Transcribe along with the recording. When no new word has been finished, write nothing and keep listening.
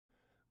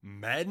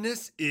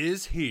Madness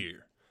is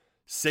here.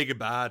 Say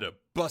goodbye to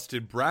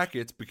busted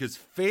brackets because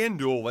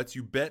FanDuel lets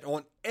you bet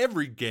on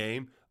every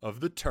game of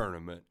the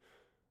tournament.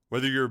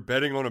 Whether you're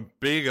betting on a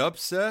big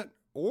upset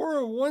or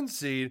a one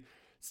seed,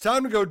 it's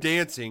time to go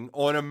dancing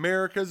on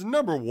America's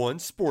 #1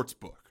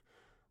 sportsbook.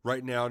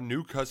 Right now,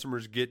 new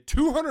customers get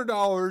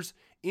 $200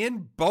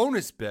 in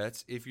bonus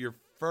bets if your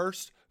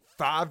first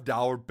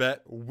 $5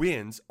 bet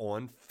wins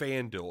on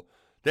FanDuel.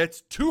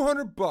 That's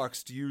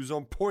 $200 to use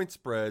on point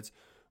spreads,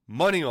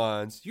 money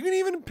lines. You can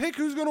even pick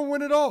who's going to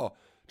win it all.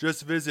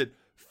 Just visit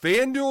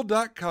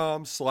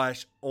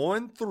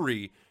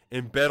FanDuel.com/on3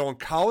 and bet on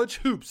college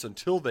hoops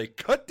until they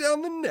cut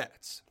down the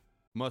nets.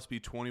 Must be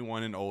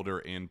 21 and older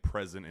and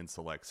present in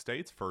select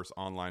states. First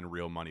online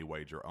real money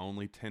wager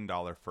only.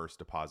 $10 first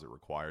deposit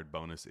required.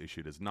 Bonus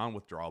issued as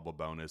non-withdrawable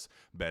bonus.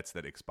 Bets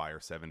that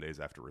expire 7 days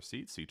after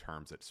receipt. See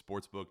terms at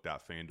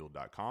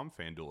sportsbook.fanduel.com.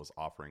 FanDuel is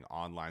offering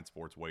online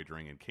sports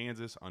wagering in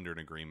Kansas under an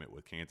agreement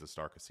with Kansas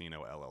Star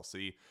Casino,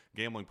 LLC.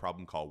 Gambling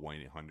problem? Call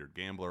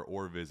 1-800-GAMBLER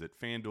or visit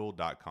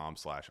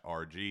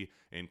fanduel.com/RG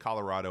in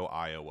Colorado,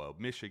 Iowa,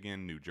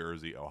 Michigan, New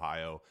Jersey,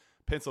 Ohio,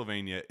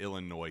 Pennsylvania,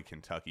 Illinois,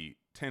 Kentucky,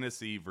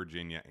 Tennessee,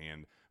 Virginia,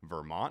 and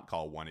Vermont.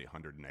 Call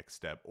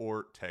 1-800-NEXT-STEP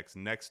or text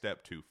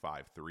NEXT-STEP to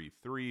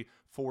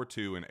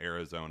 53342 in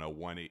Arizona,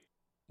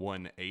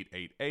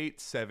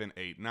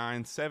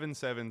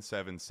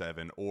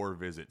 1-888-789-7777 or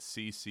visit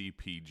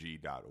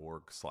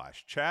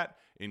ccpg.org/chat.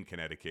 In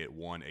Connecticut,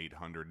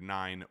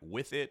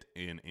 1-800-9-WITH-IT.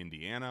 In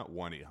Indiana,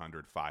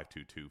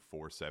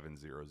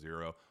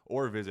 1-800-522-4700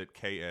 or visit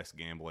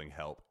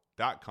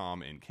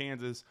ksgamblinghelp.com. In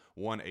Kansas,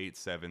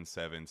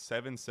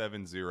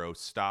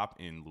 1-877-770-STOP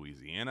in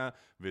Louisiana.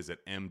 Visit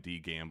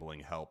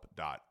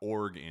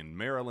mdgamblinghelp.org in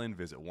Maryland.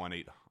 Visit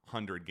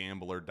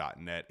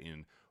 1-800-gambler.net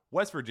in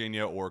West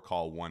Virginia or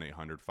call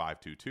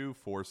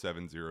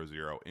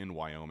 1-800-522-4700 in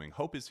Wyoming.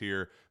 Hope is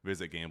here.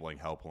 Visit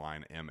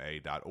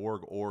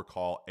gamblinghelplinema.org or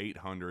call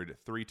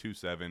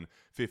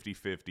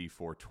 800-327-5050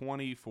 for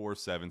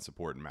 24/7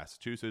 support in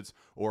Massachusetts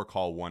or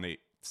call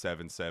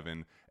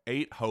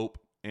 1-877-8-HOPE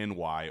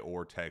NY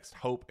or text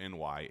Hope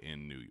NY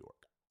in New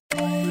York.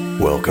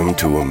 Welcome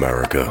to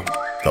America,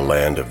 the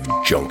land of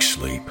junk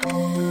sleep,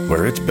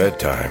 where it's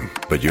bedtime,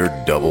 but you're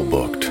double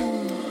booked.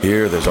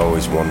 Here, there's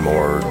always one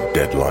more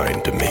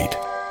deadline to meet,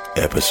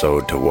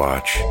 episode to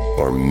watch,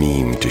 or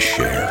meme to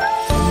share.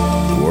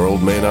 The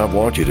world may not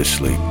want you to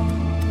sleep,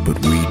 but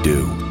we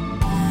do.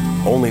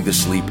 Only the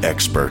sleep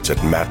experts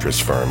at Mattress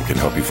Firm can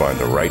help you find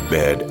the right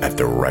bed at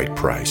the right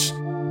price.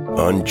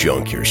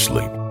 Unjunk your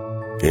sleep.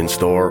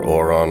 In-store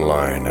or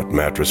online at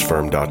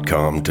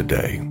mattressfirm.com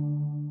today.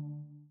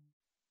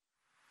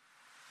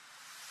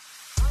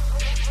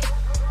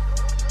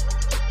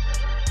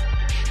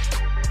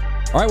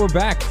 All right, we're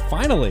back.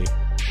 Finally,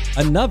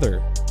 another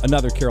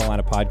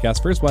Carolina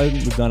podcast. First one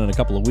we've done in a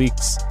couple of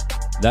weeks.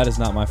 That is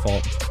not my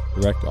fault.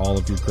 Direct all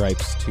of your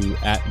gripes to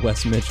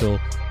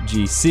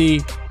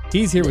 @WesMitchellGC.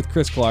 He's here with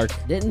Chris Clark.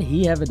 Didn't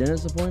he have a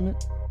dentist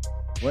appointment?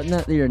 Wasn't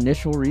that your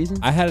initial reason?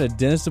 I had a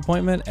dentist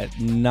appointment at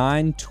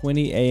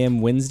 9:20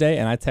 a.m. Wednesday,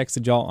 and I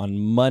texted y'all on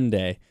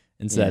Monday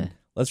and said,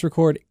 let's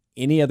record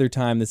any other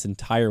time this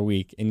entire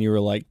week. And you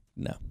were like,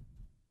 no.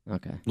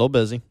 Okay. A little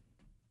busy.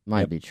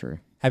 Might be true.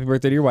 Happy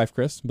birthday to your wife,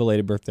 Chris.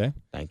 Belated birthday.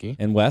 Thank you.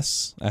 And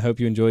Wes, I hope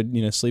you enjoyed,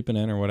 sleeping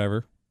in or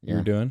whatever you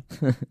were doing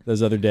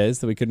those other days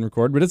that we couldn't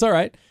record. But it's all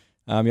right.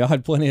 Y'all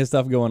had plenty of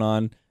stuff going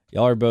on.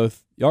 Y'all are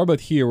both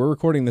here. We're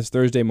recording this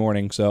Thursday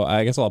morning, so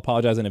I guess I'll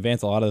apologize in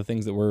advance. A lot of the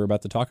things that we're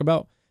about to talk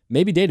about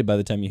may be dated by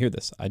the time you hear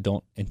this. I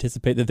don't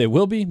anticipate that they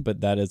will be,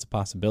 but that is a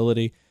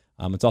possibility.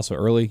 It's also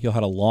early. Y'all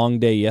had a long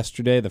day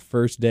yesterday, the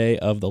first day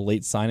of the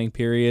late signing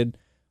period.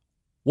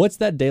 What's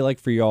that day like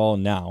for y'all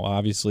now?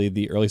 Obviously,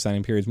 the early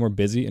signing period is more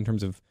busy in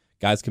terms of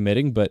guys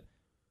committing, but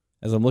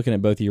as I'm looking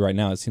at both of you right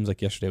now, it seems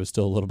like yesterday was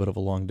still a little bit of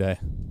a long day.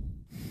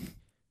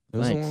 It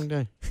was a long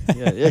day.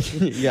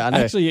 Yeah, I know.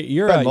 Actually,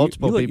 you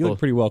look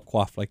pretty well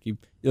coiffed. Like you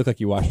look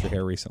like you washed your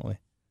hair recently.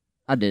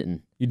 I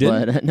didn't. You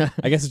didn't? But, no.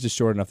 I guess it's just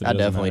short enough that I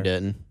definitely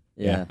didn't.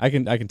 Yeah, I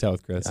can tell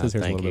with Chris. His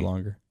hair's a little bit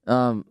longer.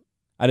 I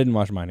didn't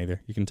wash mine either.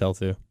 You can tell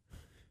too.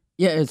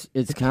 Yeah,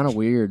 it's kind of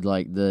weird.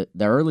 Like the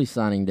early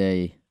signing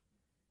day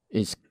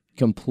is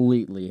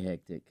completely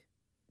hectic.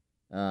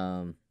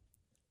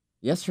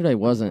 Yesterday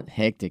wasn't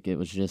hectic. It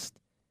was just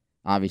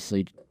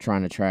obviously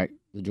trying to track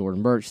the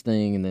Jordan Burch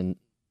thing and then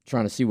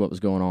trying to see what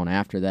was going on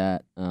after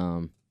that.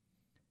 And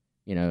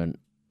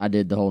I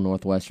did the whole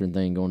Northwestern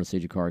thing going to see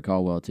Ja'Cory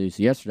Caldwell too.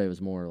 So yesterday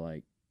was more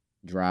like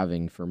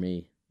driving for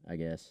me, I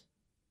guess.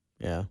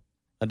 Yeah,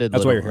 I did.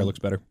 That's why your hair looks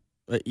better.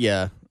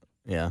 Yeah,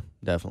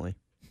 definitely.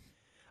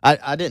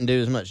 I didn't do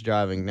as much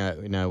driving.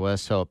 No,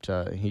 Wes helped.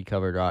 He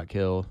covered Rock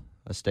Hill.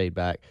 I stayed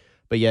back.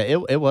 But yeah,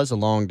 it was a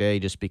long day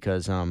just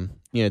because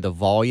the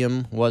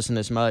volume wasn't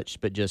as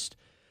much, but just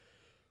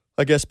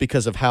I guess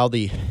because of how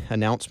the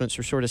announcements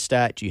were sort of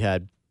stacked, you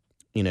had,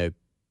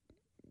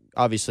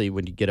 obviously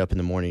when you get up in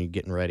the morning, you're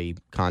getting ready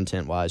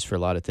content-wise for a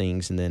lot of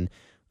things, and then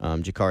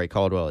Ja'Cory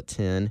Caldwell at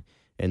 10,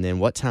 and then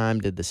what time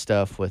did the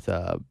stuff with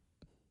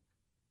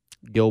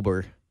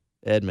Gilbert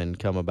Edmond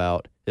come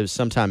about? It was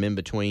sometime in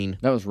between.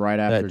 That was right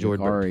after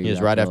Jordan Jakari. It was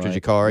I right feel after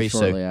like. Jakari.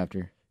 Shortly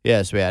after.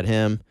 Yeah, so we had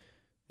him,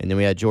 and then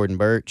we had Jordan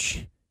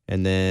Birch,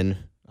 and then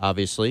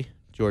obviously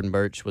Jordan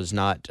Birch was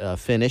not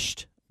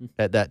finished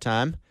at that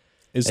time.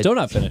 It's still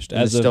not finished.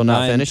 As of still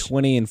not finished.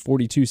 9:20 and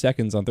 42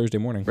 seconds on Thursday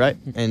morning. Right.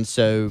 And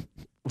so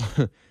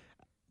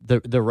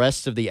the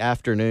rest of the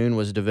afternoon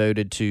was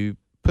devoted to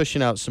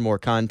pushing out some more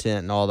content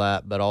and all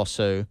that, but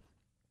also,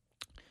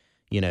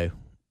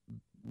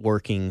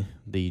 working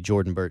the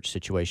Jordan Birch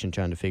situation,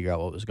 trying to figure out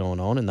what was going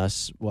on, and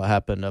that's what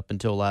happened up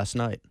until last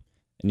night.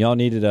 And y'all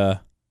needed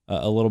a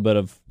little bit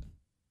of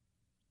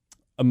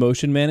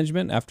emotion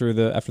management after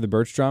the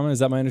Birch drama. Is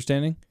that my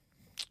understanding?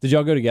 Did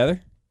y'all go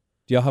together?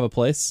 Do y'all have a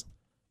place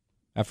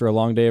after a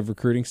long day of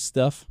recruiting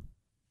stuff?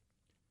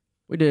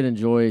 We did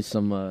enjoy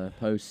some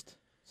post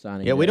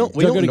signing. Yeah, we don't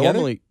Y'all go together?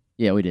 normally.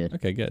 Yeah, we did.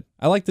 Okay, good.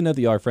 I like to know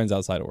that y'all are friends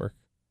outside of work.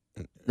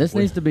 This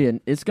needs to be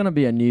it's going to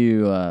be a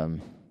new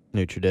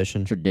New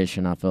tradition.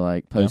 tradition. I feel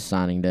like post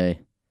signing day.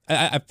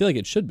 I feel like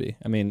it should be.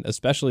 I mean,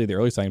 especially the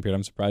early signing period.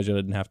 I'm surprised y'all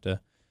didn't have to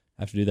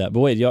do that. But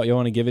wait, y'all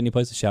want to give any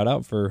place a shout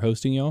out for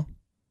hosting y'all?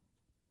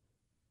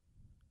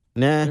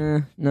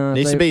 Nah, No,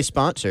 needs to be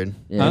sponsored.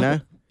 Yeah. You know?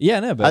 Yeah,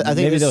 no, but I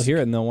think maybe they'll this- hear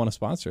it and they'll want to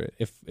sponsor it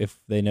if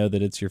they know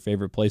that it's your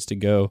favorite place to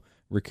go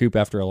recoup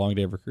after a long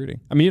day of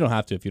recruiting. I mean, you don't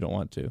have to if you don't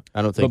want to.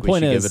 I don't think But we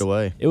point should is, give it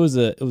away. It was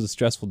a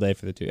stressful day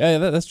for the two. Yeah,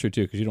 that's true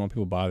too, because you don't want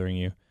people bothering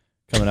you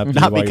coming up to you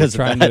Not while because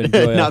you're of trying that. to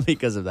enjoy. Not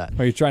because of that.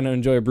 While you're trying to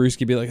enjoy a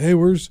brewski, be like, hey,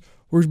 where's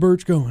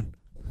Birch going?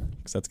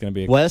 Because that's going to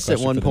be a Wes at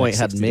question one for the point next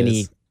had 60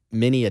 days.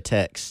 many a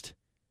text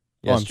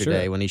Oh, I'm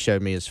yesterday sure. when he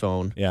showed me his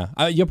phone.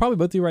 Yeah, you'll probably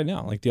both do right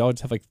now. Like, do y'all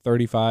just have like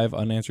 35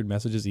 unanswered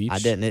messages each? I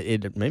didn't.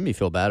 It made me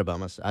feel bad about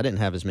myself. I didn't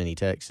have as many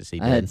texts as he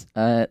I did.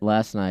 had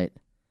last night.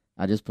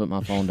 I just put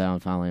my phone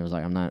down finally. I was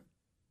like, I'm not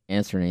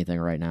answering anything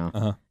right now.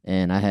 Uh-huh.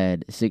 And I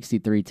had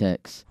 63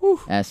 texts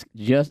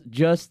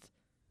just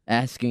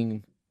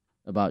asking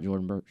about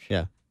Jordan Birch.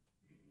 Yeah.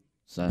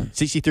 So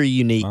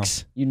 63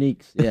 uniques,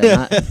 uniques. Yeah.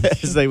 Not,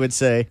 as they would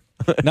say.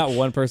 Not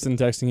one person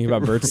texting you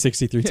about Birch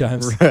 63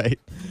 times. Right.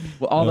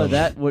 well, although Oh.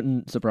 that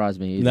wouldn't surprise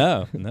me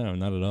either. No,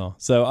 not at all.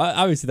 So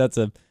obviously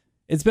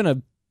it's been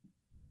a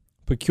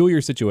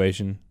peculiar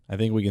situation. I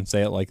think we can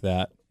say it like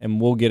that, and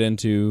we'll get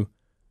into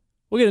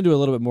a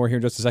little bit more here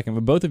in just a second.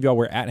 But both of y'all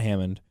were at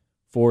Hammond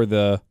for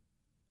the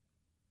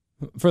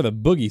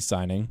Boogie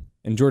signing,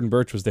 and Jordan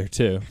Birch was there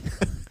too.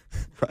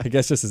 I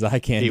guess just as eye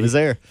candy. He was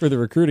there. For the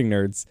recruiting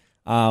nerds.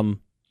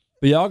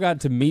 But y'all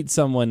got to meet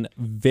someone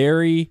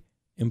very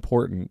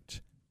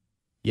important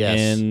Yes.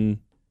 in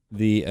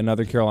the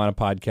Another Carolina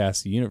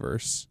podcast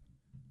universe.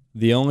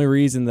 The only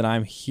reason that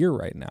I'm here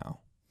right now,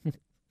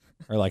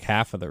 or like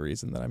half of the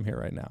reason that I'm here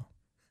right now,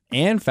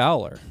 Ann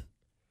Fowler,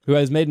 who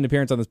has made an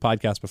appearance on this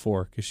podcast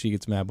before because she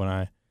gets mad when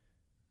I,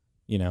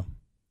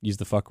 use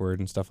the fuck word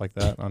and stuff like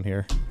that on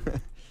here.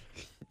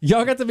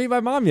 Y'all got to meet my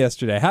mom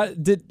yesterday.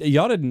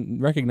 Y'all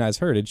didn't recognize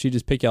her? Did she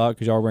just pick y'all out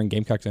because y'all were wearing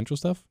Gamecock Central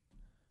stuff?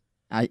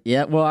 I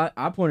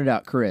pointed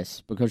out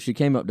Chris because she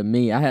came up to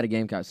me. I had a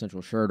Gamecock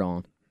Central shirt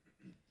on,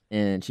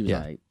 and she was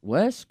like,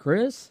 "Wes,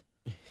 Chris,"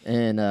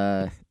 and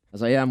I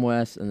was like, "Yeah, I'm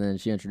Wes." And then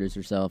she introduced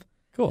herself.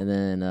 Cool. And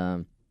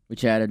then we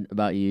chatted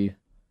about you.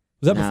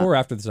 Was that Nah. before or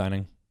after the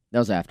signing? That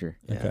was after.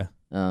 Okay.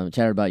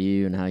 Chatted about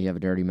you and how you have a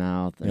dirty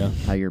mouth and Yeah.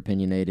 how you're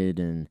opinionated,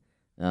 and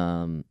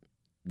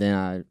then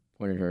I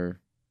pointed her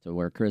to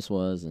where Chris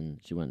was, and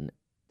she went and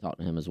talked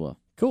to him as well.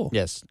 Cool.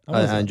 Yes. How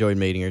was I that? enjoyed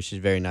meeting her. She's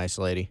a very nice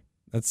lady.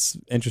 That's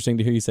interesting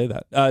to hear you say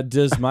that.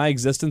 Does my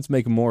existence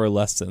make more or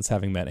less sense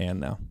having met Ann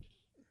now?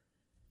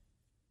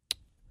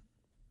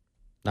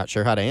 Not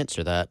sure how to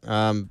answer that.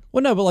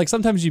 Well, no, but like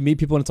sometimes you meet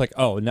people and it's like,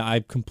 oh, no,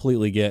 I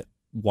completely get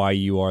why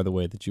you are the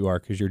way that you are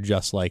because you're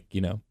just like,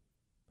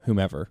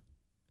 whomever.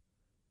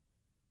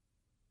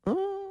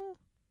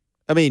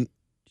 I mean,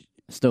 I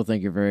still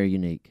think you're very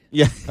unique.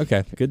 yeah.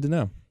 Okay, good to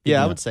know. Yeah,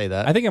 I know. would say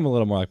that. I think I'm a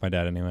little more like my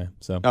dad anyway.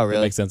 So Oh, really?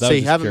 That makes sense. I So was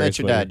you just haven't curious met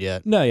your what dad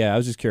yet? No, yeah, I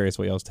was just curious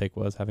what y'all's take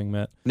was having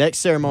met. Next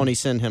ceremony,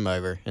 send him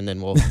over, and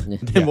then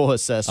we'll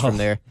assess from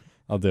there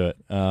I'll do it.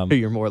 who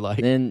you're more like.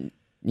 Then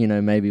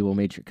maybe we'll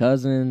meet your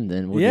cousin.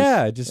 Then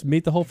we'll just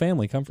meet the whole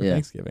family. Come for Yeah.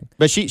 Thanksgiving.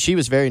 But she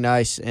was very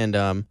nice,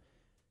 and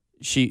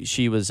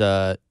she was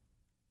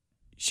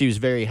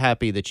very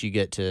happy that you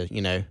get to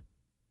spend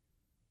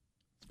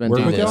Work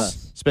time with with y'all?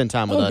 us. spend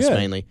time with Oh, us good.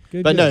 mainly.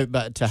 Good, But good. no,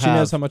 but to She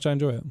knows have how much I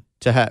enjoy it.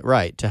 to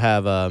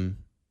have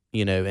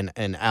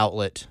an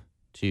outlet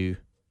to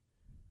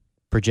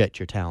project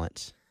your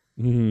talents.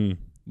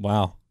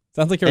 Wow.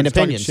 Sounds like you're And just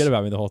talking opinions. shit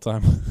about me the whole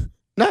time.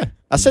 No,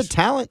 I said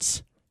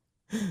talents.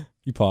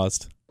 You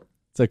paused.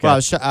 It's okay. Well, I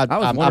was I'm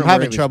wondering where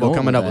having he was trouble going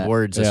coming with up with that.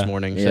 words this Yeah.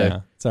 morning. Yeah.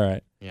 So It's all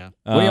right. yeah.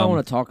 What do y'all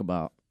want to talk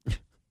about?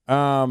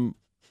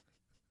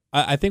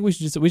 I think we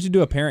should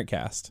do a parent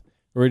cast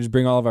where we just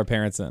bring all of our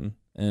parents in,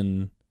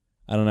 and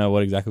I don't know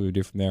what exactly we would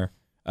do from there.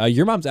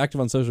 Your mom's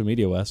active on social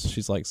media, Wes.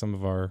 She's like some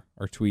of our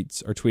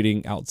tweets, our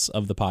tweeting outs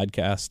of the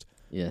podcast.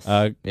 Yes.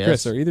 Chris,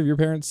 Yes. are either of your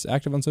parents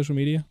active on social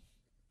media?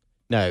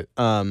 No,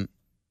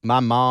 my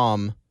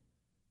mom,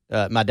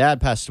 my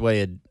dad passed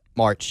away in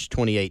March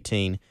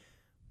 2018.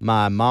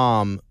 My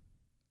mom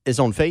is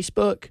on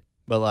Facebook,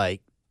 but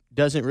like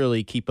doesn't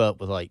really keep up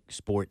with like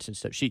sports and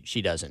stuff.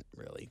 She doesn't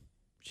really.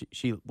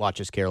 She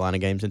watches Carolina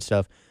games and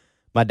stuff.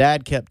 My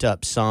dad kept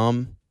up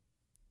some,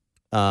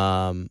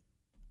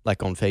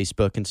 like on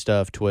Facebook and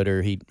stuff.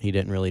 Twitter, he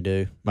didn't really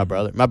do. My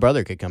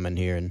brother could come in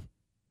here and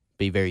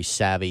be very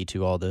savvy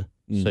to all the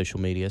social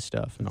media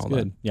stuff and all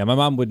that. Yeah, my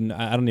mom wouldn't.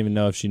 I don't even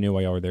know if she knew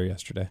why y'all were there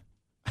yesterday.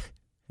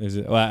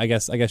 Well, I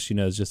guess she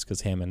knows just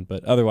because Hammond,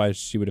 but otherwise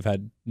she would have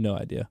had no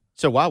idea.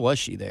 So why was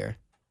she there?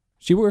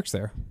 She works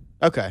there.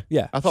 Okay.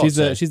 Yeah, I thought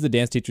she's the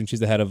dance teacher and she's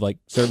the head of like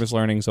service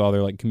learning, so all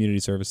their like community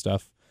service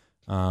stuff.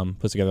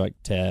 Puts together like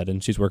TED,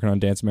 and she's working on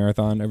Dance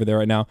Marathon over there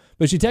right now.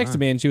 But she texted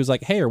me and she was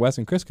like, "Hey, are Wes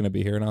and Chris going to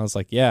be here?" And I was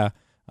like, "Yeah."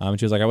 And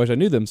she was like, "I wish I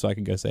knew them so I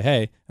could go say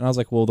hey." And I was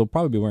like, "Well, they'll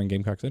probably be wearing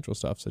Gamecock Central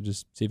stuff, so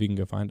just see if you can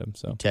go find them."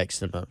 So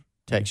text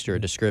her a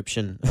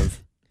description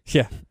of.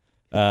 Yeah,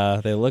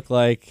 they look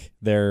like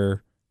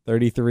they're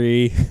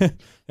 33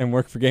 and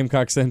work for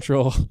Gamecock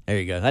Central. There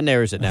you go. That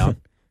narrows it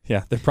down.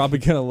 Yeah, they're probably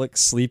gonna look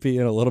sleepy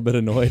and a little bit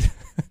annoyed.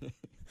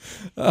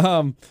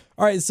 All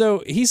right,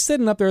 so he's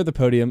sitting up there at the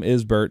podium.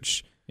 Is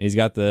Birch? He's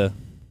got so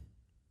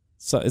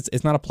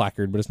it's not a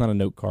placard, but it's not a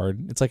note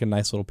card. It's like a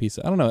nice little piece.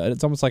 I don't know.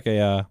 It's almost like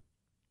a,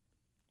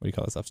 what do you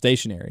call this stuff?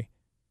 Stationery.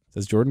 It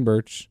says Jordan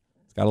Birch.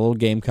 It's got a little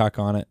Gamecock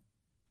on it,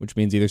 which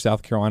means either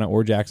South Carolina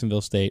or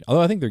Jacksonville State.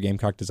 Although I think their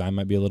Gamecock design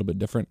might be a little bit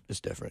different. It's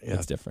different, yeah.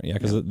 It's different, yeah,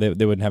 because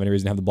they wouldn't have any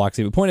reason to have the block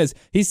C. But the point is,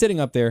 he's sitting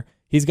up there.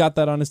 He's got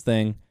that on his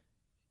thing.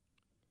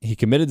 He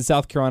committed to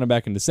South Carolina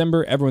back in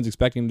December. Everyone's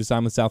expecting him to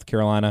sign with South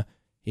Carolina.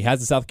 He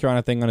has the South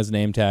Carolina thing on his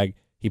name tag.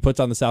 He puts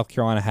on the South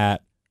Carolina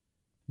hat.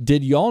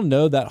 Did y'all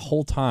know that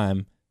whole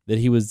time that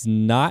he was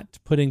not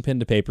putting pen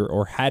to paper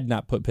or had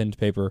not put pen to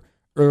paper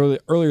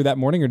earlier that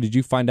morning, or did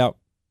you find out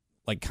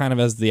like kind of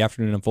as the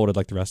afternoon unfolded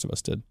like the rest of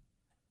us did?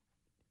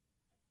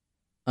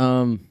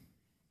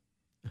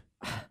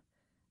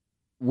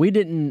 We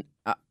didn't,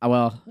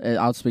 well,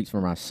 I'll speak for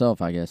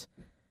myself, I guess.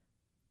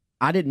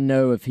 I didn't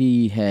know if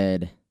he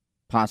had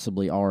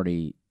possibly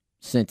already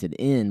sent it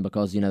in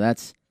because,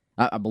 that's,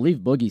 I believe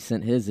Boogie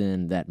sent his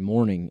in that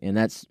morning, and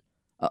that's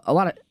a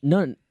lot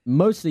of,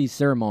 most of these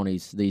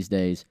ceremonies these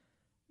days,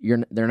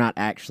 they're not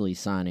actually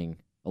signing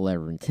a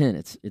letter of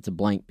intent. It's a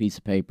blank piece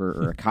of paper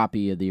or a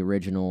copy of the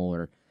original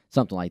or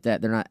something like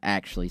that. They're not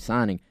actually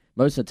signing.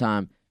 Most of the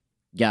time,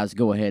 guys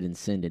go ahead and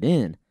send it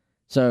in.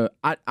 So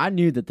I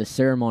knew that the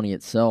ceremony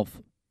itself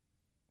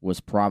was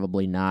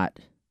probably not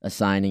a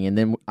signing, and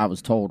then I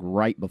was told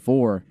right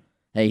before,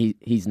 hey,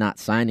 he's not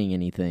signing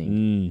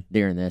anything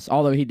during this.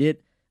 Although he did,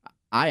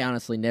 I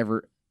honestly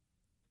didn't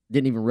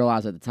even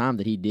realize at the time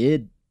that he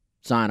did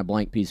sign a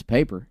blank piece of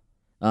paper.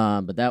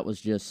 But that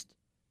was just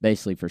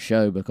basically for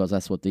show because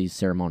that's what these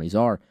ceremonies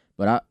are.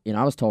 But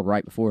I was told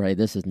right before, hey,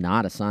 this is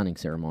not a signing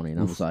ceremony, and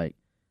I was like,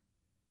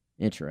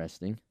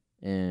 interesting.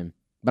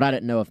 But I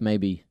didn't know if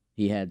maybe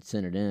he had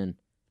sent it in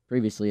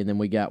previously, and then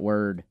we got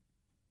word,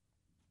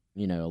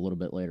 a little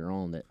bit later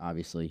on that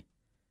obviously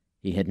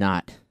he had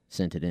not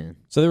sent it in.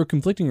 So there were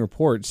conflicting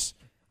reports.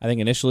 I think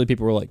initially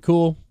people were like,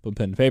 cool, put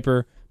pen and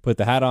paper, put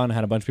the hat on.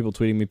 Had a bunch of people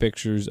tweeting me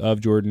pictures of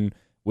Jordan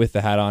with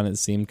the hat on. It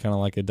seemed kind of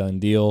like a done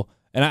deal.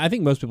 And I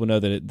think most people know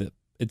that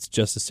it's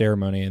just a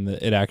ceremony and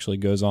that it actually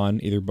goes on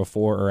either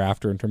before or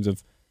after in terms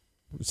of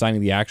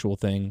signing the actual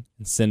thing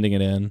and sending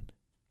it in.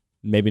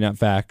 Maybe not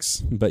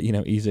fax, but,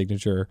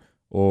 e-signature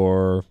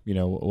or,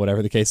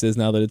 whatever the case is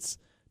now that it's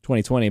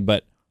 2020.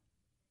 But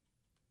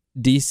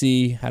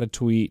DC had a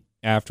tweet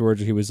afterwards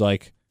where he was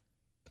like,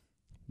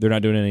 they're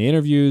not doing any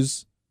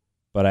interviews,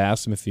 but I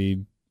asked him if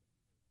he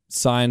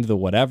signed the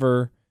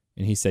whatever,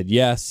 and he said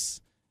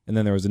yes. And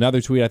then there was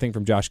another tweet, I think,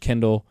 from Josh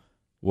Kendall,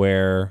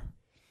 where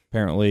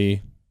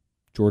apparently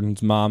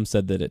Jordan's mom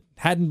said that it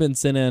hadn't been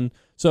sent in.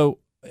 So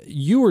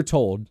you were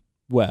told,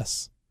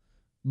 Wes,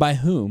 by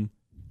whom?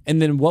 And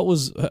then what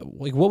was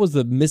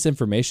the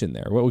misinformation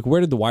there?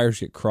 Where did the wires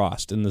get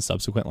crossed in the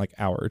subsequent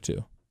hour or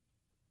two?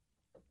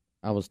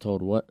 I was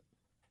told what?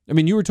 I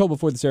mean, you were told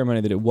before the ceremony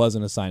that it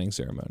wasn't a signing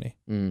ceremony.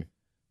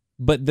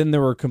 But then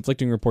there were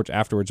conflicting reports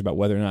afterwards about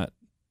whether or not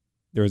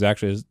there was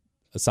actually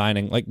a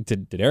signing. Like,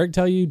 did Eric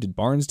tell you? Did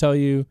Barnes tell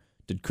you?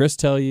 Did Chris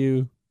tell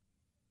you?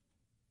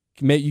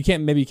 Maybe you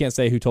can't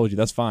say who told you.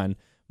 That's fine.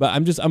 But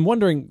I'm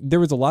wondering, there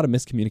was a lot of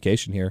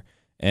miscommunication here.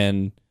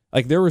 And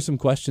there were some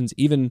questions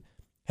even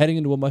heading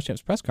into Will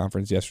Muschamp's press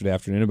conference yesterday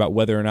afternoon about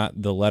whether or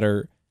not the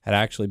letter had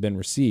actually been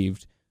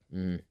received.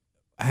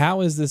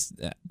 How is this?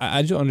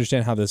 I don't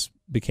understand how this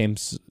became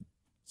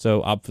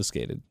so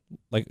obfuscated.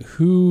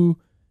 Who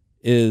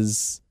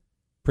is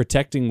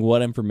protecting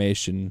what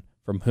information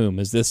from whom?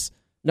 Is this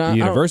the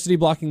university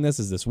blocking this?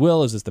 Is this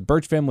Will? Is this the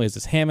Birch family? Is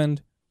this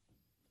Hammond?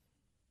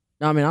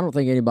 No, I mean, I don't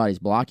think anybody's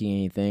blocking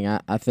anything.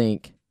 I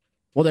think,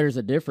 there's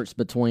a difference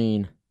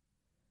between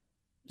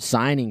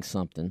signing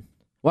something.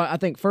 Well, I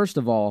think, first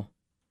of all,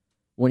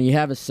 when you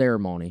have a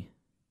ceremony,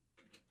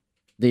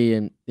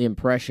 the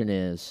impression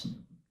is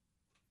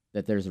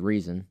that there's a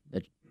reason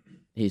that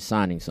he's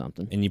signing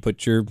something. And you put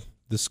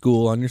the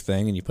school on your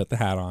thing and you put the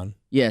hat on.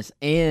 Yes,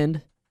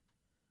 and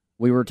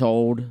we were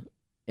told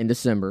in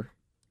December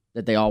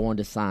that they all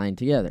wanted to sign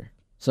together.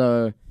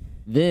 So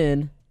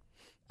then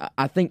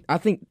I think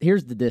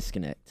here's the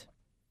disconnect,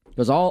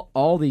 because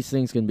all these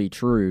things can be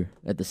true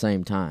at the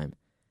same time.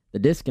 The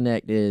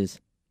disconnect is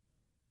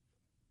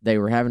they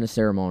were having a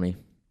ceremony,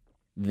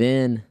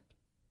 then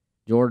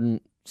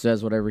Jordan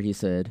says whatever he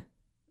said,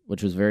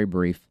 which was very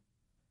brief,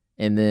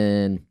 and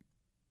then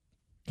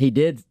he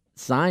did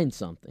sign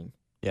something.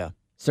 Yeah.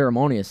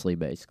 Ceremoniously,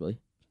 basically.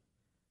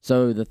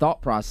 So the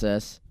thought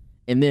process,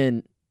 and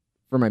then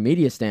from a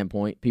media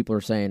standpoint, people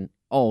are saying,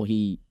 "Oh,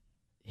 he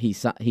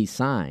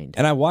signed."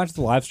 And I watched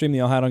the live stream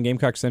y'all had on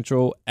Gamecock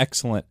Central.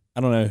 Excellent.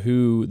 I don't know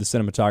who the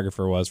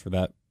cinematographer was for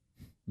that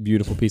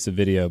beautiful piece of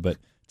video, but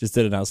just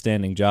did an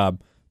outstanding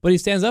job. But he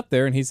stands up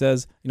there and he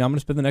says, "I'm going to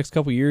spend the next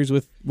couple years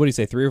with, what do you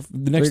say, three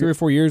or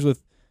 4 years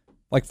with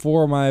like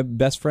 4 of my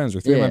best friends,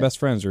 or 3 of my best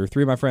friends, or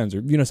 3 of my friends,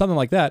 or something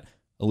like that,"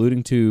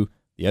 alluding to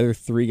the other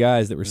 3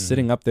 guys that were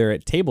sitting up there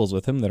at tables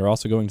with him that are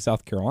also going to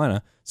South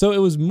Carolina. So it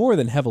was more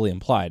than heavily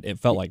implied, it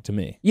felt like to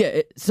me.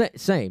 Yeah,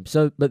 same.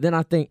 So, but then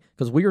I think,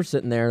 because we were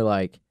sitting there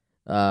like,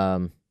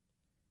 okay,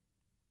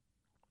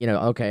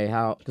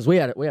 how? Because we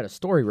had a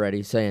story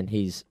ready saying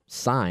he's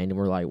signed, and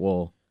we're like,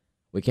 well,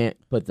 we can't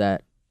put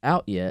that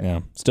out yet.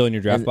 Yeah, still in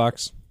your draft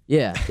box.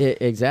 Yeah,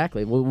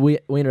 exactly. Well, we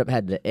ended up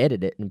had to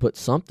edit it and put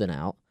something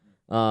out,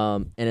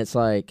 and it's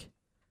like,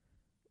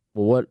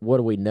 well, what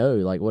do we know?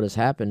 Like, what has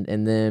happened?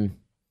 And then,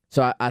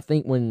 so I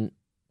think when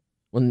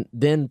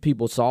then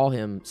people saw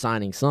him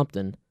signing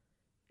something,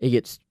 it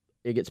gets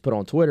put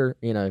on Twitter.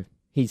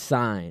 He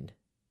signed,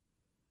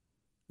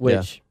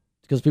 which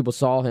because people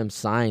saw him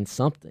sign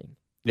something.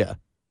 Yeah.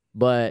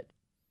 But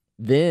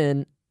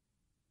then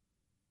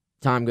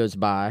time goes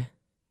by,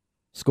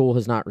 school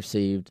has not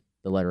received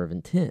the letter of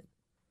intent.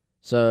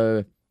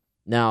 So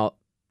now,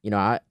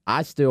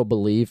 I still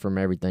believe from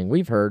everything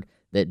we've heard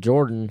that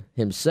Jordan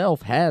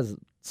himself has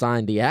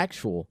signed the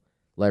actual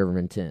letter of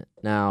intent.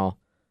 Now,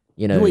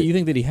 Wait, you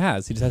think that he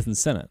has? He just hasn't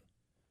sent it.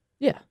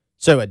 Yeah.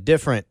 So a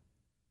different,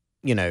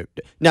 now,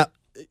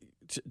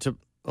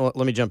 let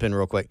me jump in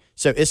real quick.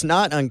 So it's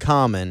not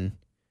uncommon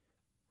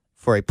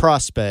for a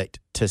prospect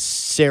to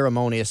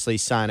ceremoniously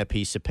sign a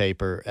piece of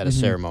paper at a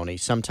ceremony.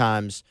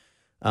 Sometimes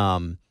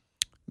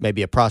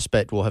maybe a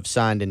prospect will have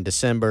signed in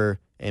December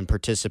and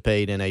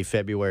participate in a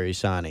February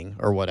signing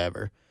or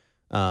whatever.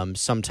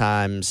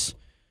 Sometimes,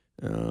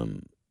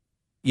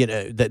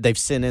 that they've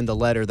sent in the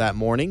letter that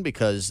morning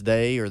because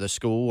they or the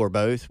school or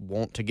both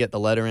want to get the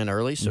letter in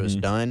early, so it's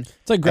done.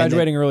 It's like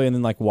graduating early and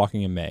then like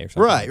walking in May or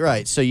something.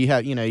 Right. So you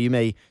have, you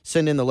may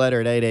send in the letter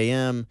at 8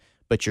 a.m.,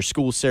 but your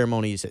school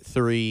ceremony is at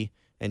 3,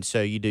 and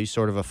so you do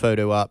sort of a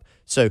photo op.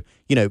 So,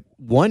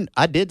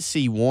 I did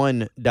see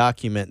one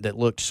document that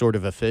looked sort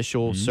of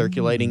official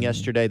circulating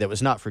yesterday that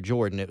was not for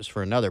Jordan. It was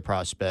for another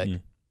prospect. I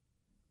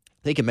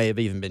think it may have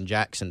even been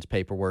Jackson's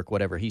paperwork,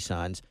 whatever he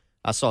signs.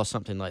 I saw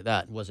something like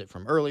that. Was it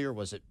from earlier?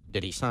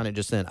 Did he sign it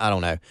just then? I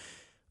don't know.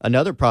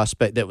 Another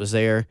prospect that was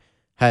there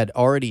had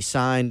already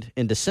signed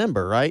in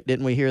December, right?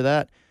 Didn't we hear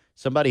that?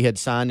 Somebody had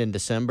signed in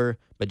December,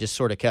 but just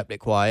sort of kept it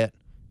quiet,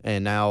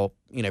 and now,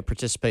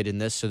 participated in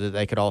this so that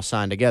they could all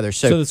sign together.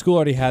 So the school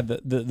already had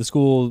the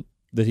school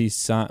that he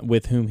signed,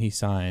 with whom he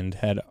signed,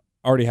 had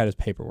already had his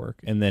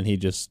paperwork, and then he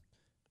just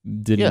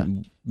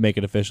didn't make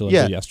it official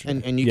until yesterday.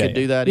 And you could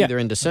do that either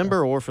in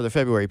December or for the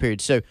February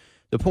period. So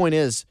the point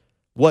is,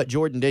 what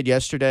Jordan did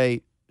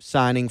yesterday,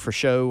 signing for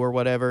show or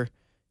whatever,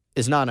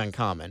 is not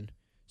uncommon.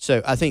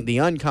 So I think the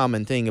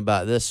uncommon thing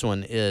about this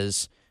one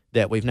is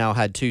that we've now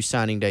had 2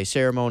 signing day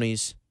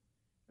ceremonies,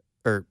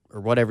 or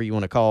whatever you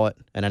want to call it,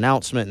 an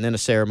announcement and then a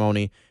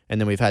ceremony, and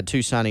then we've had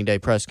 2 signing day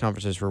press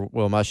conferences for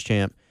Will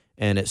Muschamp,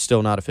 and it's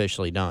still not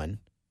officially done.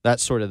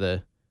 That's sort of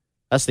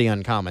that's the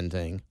uncommon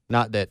thing.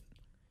 Not that,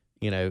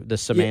 the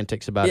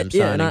semantics about him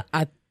signing. Yeah,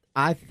 and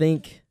I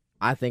think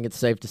it's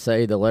safe to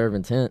say the letter of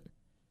intent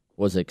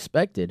was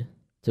expected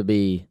to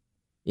be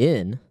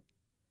in,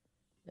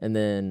 and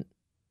then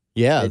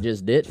it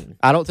just didn't.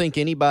 I don't think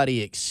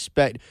anybody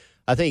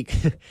I think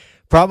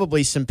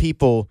probably some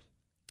people,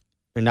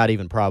 or not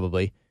even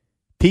probably,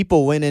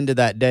 people went into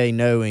that day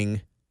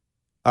knowing,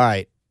 all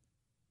right,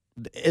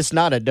 it's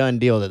not a done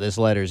deal that this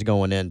letter is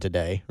going in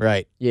today,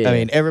 right? Yeah. I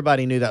mean,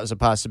 everybody knew that was a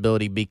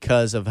possibility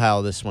because of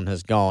how this one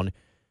has gone.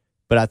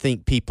 But I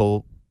think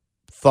people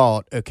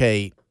thought,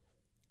 okay,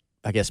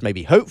 I guess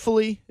maybe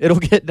hopefully it'll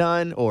get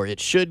done, or it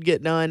should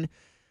get done.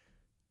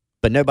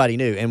 But nobody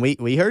knew. And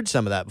we heard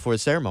some of that before the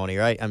ceremony,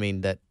 right? I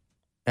mean, that,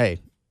 hey,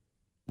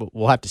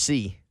 we'll have to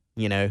see,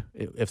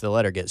 if the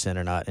letter gets in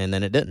or not. And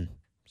then it didn't.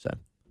 So.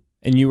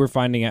 And you were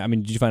finding out,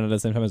 did you find out at the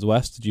same time as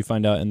Wes? Did you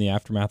find out in the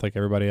aftermath like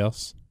everybody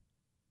else?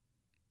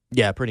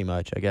 Yeah, pretty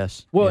much, I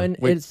guess. Well, and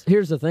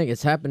here's the thing.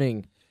 It's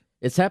happening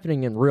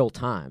in real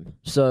time.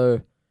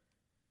 So,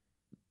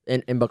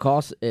 and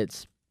because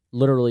it's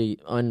literally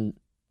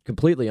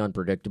completely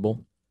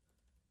unpredictable,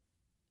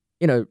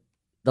 the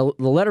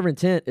letter of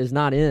intent is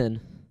not in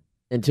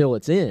until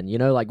it's in.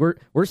 Like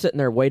we're sitting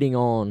there waiting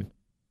on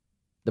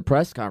the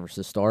press conference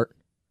to start,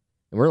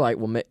 and we're like,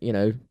 well,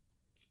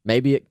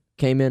 maybe it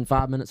came in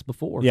 5 minutes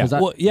before. Yeah.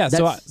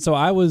 So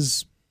I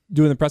was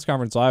doing the press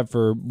conference live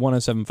for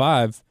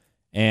 107.5,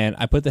 and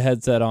I put the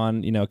headset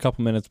on, a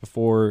couple minutes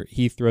before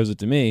he throws it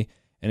to me,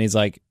 and he's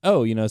like,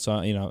 "Oh,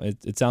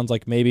 it sounds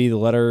like maybe the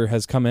letter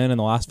has come in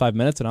the last 5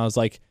 minutes," and I was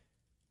like,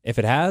 if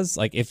it has,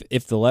 like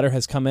if the letter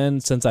has come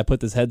in since I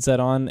put this headset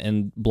on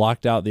and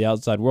blocked out the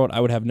outside world, I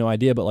would have no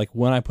idea. But like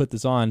when I put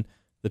this on,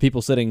 the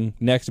people sitting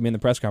next to me in the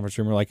press conference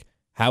room were like,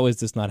 how has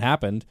this not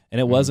happened?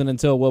 And it wasn't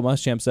until Will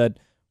Muschamp said,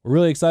 we're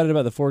really excited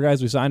about the 4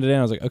 guys we signed today. And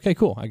I was like, okay,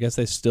 cool. I guess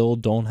they still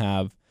don't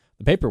have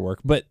the paperwork.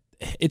 But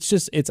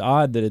it's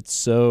odd that it's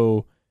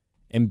so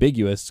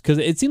ambiguous because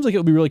it seems like it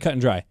would be really cut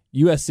and dry.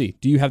 USC,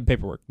 do you have the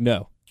paperwork?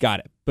 No. Got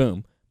it.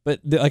 Boom.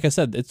 But like I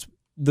said, it's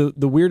the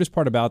weirdest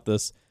part about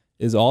this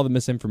is all the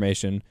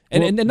misinformation,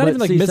 and not even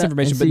like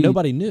misinformation, but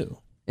nobody knew.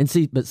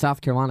 But South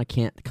Carolina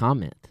can't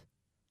comment.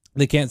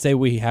 They can't say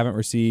we haven't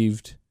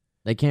received.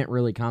 They can't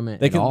really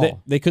comment at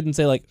all. They couldn't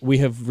say like we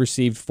have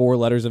received 4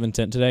 letters of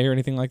intent today or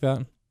anything like that.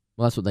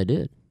 Well, that's what they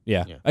did.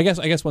 Yeah. I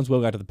guess once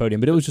Will got to the podium,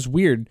 but it was just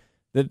weird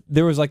that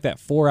there was like that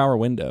 4-hour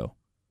window,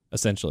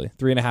 essentially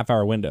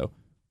 3.5-hour window,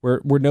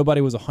 where nobody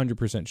was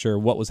 100% sure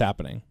what was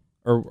happening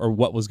or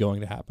what was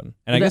going to happen,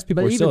 and I guess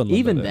people were still in limbo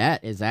even there.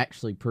 That is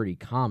actually pretty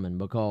common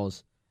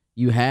because.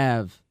 You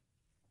have,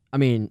 I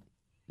mean,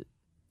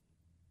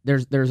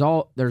 there's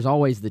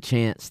always the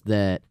chance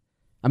that,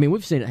 I mean,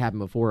 we've seen it happen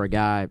before. A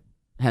guy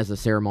has a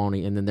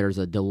ceremony and then there's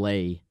a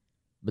delay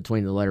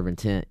between the letter of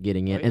intent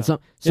getting in. And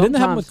didn't that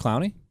happen with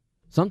Clowney?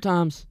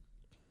 Sometimes,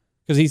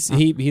 because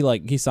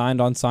he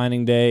signed on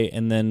signing day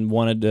and then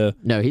wanted to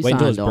wait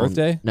until his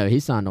birthday. No, he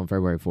signed on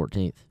February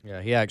 14th.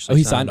 Yeah, he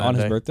actually. Signed on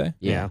his birthday.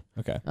 Yeah.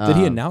 Okay. Did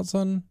he announce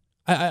on?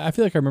 I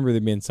feel like I remember there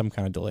being some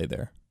kind of delay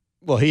there.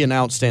 Well, he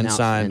announced and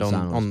signed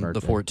on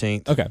the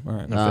 14th. Okay, all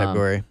right. Of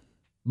February.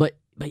 But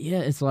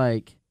yeah, it's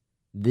like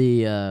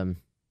the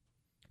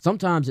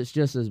sometimes it's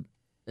just as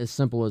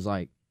simple as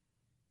like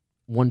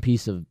one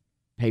piece of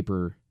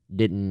paper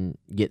didn't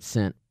get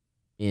sent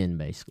in,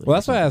 basically. Well,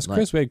 that's why I asked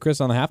Chris. We had Chris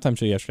on the halftime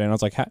show yesterday, and I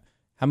was like,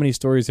 how many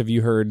stories have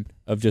you heard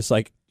of just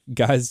like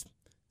guys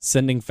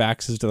sending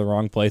faxes to the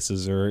wrong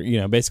places or,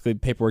 basically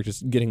paperwork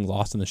just getting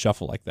lost in the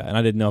shuffle like that? And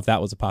I didn't know if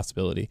that was a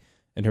possibility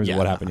in terms of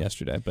what happened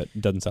yesterday, but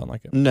it doesn't sound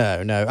like it.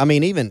 No. I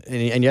mean, even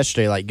and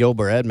yesterday, like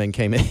Gilbert Edmond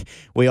came in,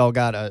 we all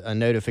got a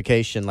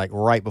notification like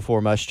right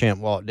before Muschamp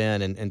walked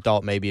in and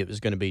thought maybe it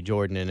was going to be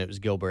Jordan and it was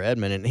Gilbert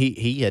Edmond, and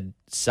he had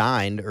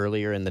signed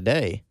earlier in the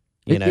day.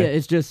 Yeah,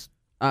 it's just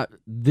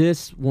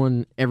this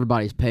one.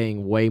 Everybody's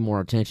paying way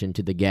more attention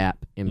to the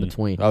gap in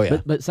between. Oh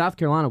yeah, but South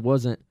Carolina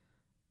wasn't.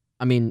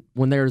 I mean,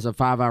 when there's a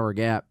 5-hour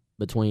gap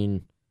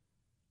between,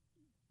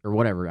 or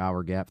whatever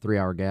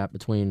 3-hour gap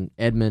between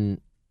Edmond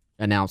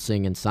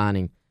announcing and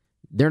signing,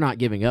 they're not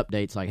giving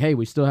updates like, hey,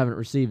 we still haven't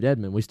received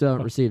Edmond. We still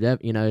haven't received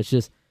Edmond. It's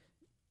just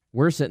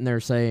we're sitting there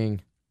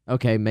saying,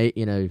 okay,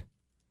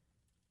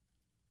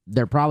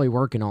 they're probably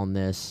working on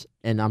this,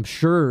 and I'm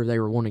sure they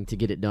were wanting to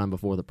get it done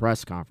before the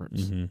press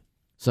conference. Mm-hmm.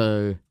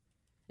 So,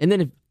 and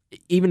then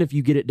even if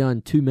you get it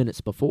done 2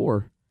 minutes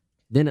before,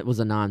 then it was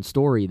a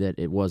non-story that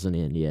it wasn't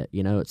in yet.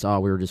 It's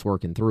all we were just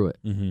working through it.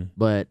 Mm-hmm.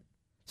 But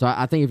so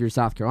I think if you're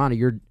South Carolina,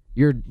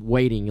 you're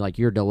waiting, like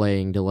you're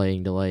delaying.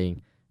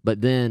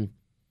 But then,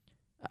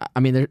 I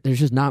mean, there's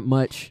just not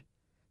much.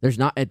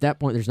 At that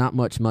point, there's not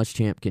much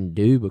Muschamp can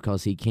do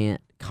because he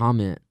can't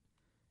comment,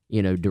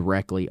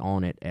 directly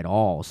on it at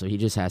all. So he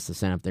just has to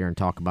stand up there and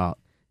talk about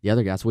the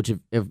other guys. Which,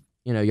 if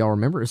y'all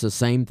remember, it's the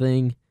same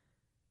thing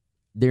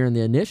during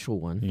the initial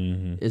one.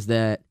 Mm-hmm. Is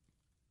that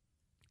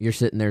you're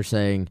sitting there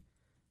saying,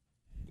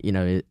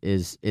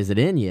 is it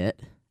in yet?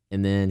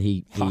 And then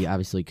he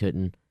obviously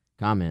couldn't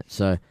comment.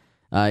 So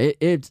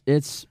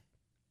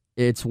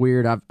it's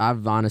weird.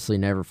 I've honestly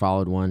never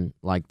followed one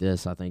like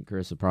this. I think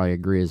Chris would probably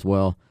agree as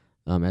well,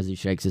 as he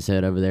shakes his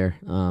head over there.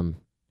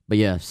 But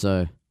yeah,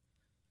 so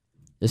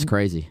it's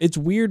crazy. It's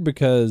weird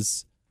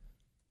because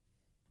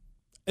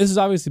this has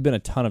obviously been a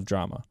ton of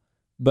drama.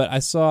 But I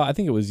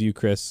think it was you,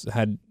 Chris,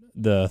 had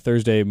the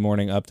Thursday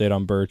morning update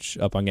on Birch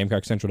up on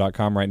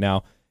GamecockCentral.com right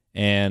now,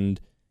 and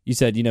you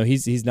said,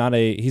 he's not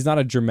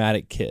a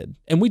dramatic kid,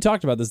 and we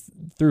talked about this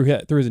through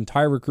his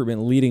entire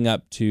recruitment leading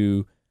up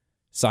to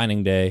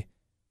signing day.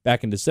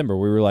 Back in December,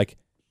 we were like,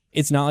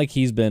 it's not like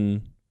he's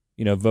been,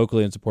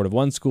 vocally in support of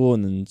one school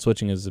and then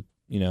switching his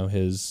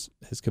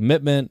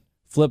commitment,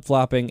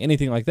 flip-flopping,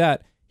 anything like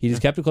that. He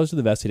just kept it close to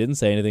the vest. He didn't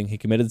say anything. He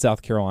committed to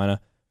South Carolina.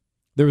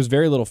 There was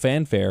very little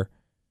fanfare.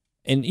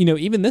 And,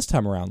 even this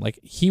time around, like,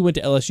 he went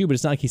to LSU, but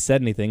it's not like he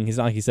said anything. It's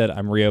not like he said,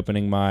 I'm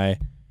reopening my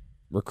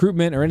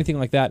recruitment or anything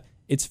like that.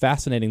 It's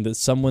fascinating that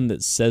someone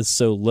that says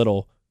so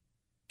little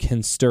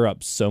can stir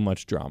up so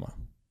much drama.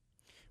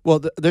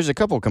 Well, there's a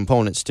couple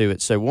components to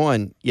it. So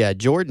one,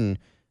 Jordan,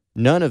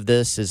 none of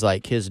this is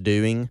like his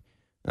doing.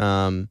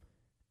 There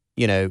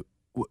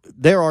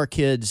are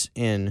kids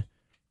in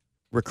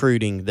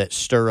recruiting that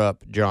stir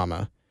up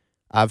drama.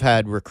 I've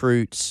had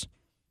recruits,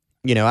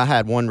 I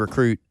had one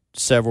recruit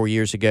several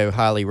years ago,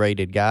 highly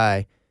rated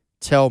guy,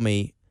 tell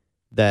me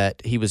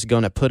that he was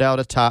going to put out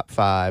a top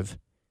 5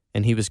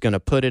 and he was going to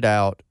put it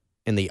out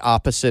in the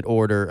opposite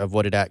order of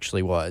what it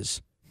actually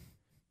was.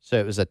 So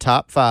it was a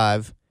top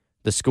 5.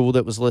 The school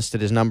that was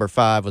listed as number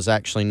 5 was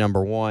actually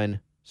number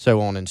 1,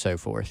 so on and so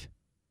forth.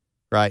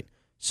 Right?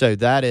 So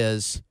that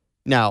is,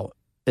 now,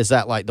 is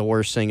that like the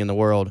worst thing in the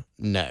world?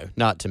 No,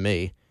 not to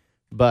me.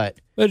 But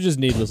it's just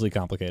needlessly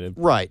complicated.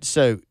 Right.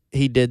 So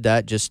he did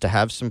that just to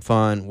have some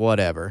fun,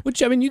 whatever.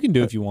 Which, I mean, you can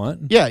do if you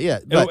want. Yeah.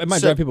 It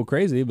might drive people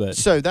crazy, but.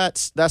 So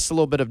that's a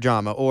little bit of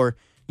drama. Or,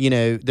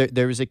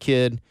 there was a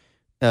kid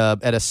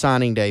at a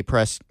signing day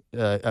press,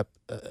 an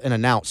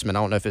announcement.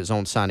 I don't know if it was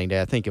on signing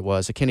day. I think it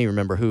was. I can't even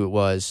remember who it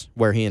was,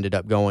 where he ended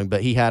up going.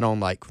 But he had on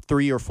like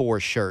 3 or 4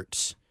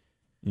 shirts.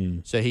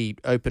 So he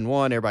opened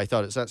one. Everybody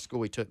thought it's that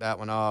school. He took that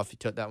one off. He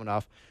took that one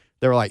off.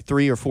 There were like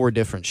 3 or 4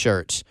 different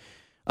shirts.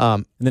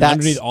 And then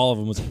underneath all of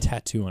them was a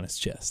tattoo on his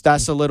chest.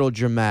 That's a little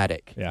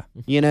dramatic.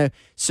 Yeah.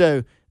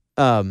 So,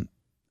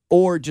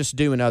 or just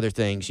doing other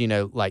things,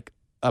 like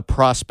a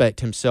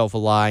prospect himself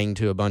lying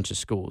to a bunch of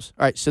schools.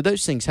 All right, so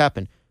those things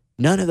happen.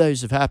 None of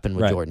those have happened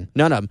with Jordan.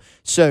 None of them.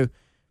 So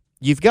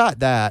you've got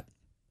that.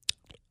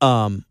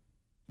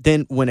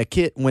 Then when a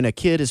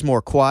kid is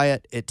more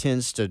quiet, it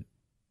tends to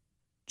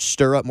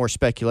stir up more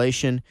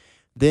speculation.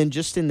 Then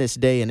just in this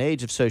day and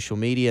age of social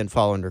media and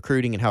following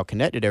recruiting and how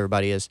connected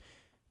everybody is,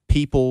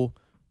 people,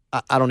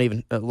 I don't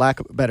even, lack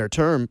of a better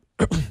term,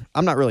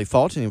 I'm not really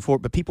faulting him for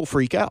it, but people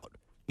freak out.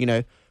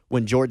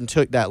 When Jordan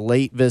took that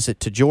late visit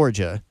to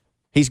Georgia,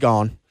 he's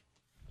gone.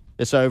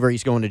 It's over.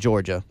 He's going to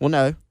Georgia. Well,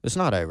 no, it's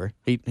not over.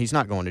 He's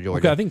not going to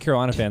Georgia. Okay, I think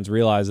Carolina fans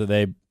realized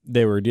that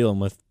they were dealing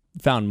with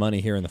found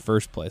money here in the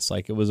first place.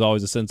 Like, it was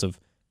always a sense of,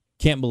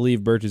 can't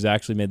believe Birch has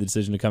actually made the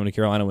decision to come to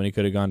Carolina when he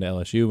could have gone to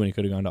LSU, when he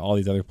could have gone to all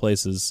these other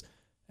places.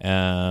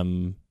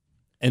 And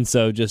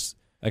so just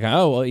like,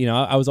 I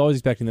was always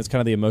expecting that's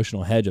kind of the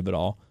emotional hedge of it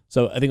all.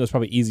 So I think it was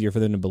probably easier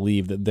for them to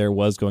believe that there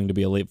was going to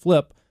be a late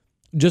flip,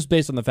 just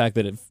based on the fact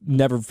that it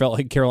never felt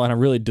like Carolina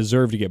really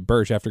deserved to get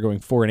Birch after going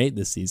 4-8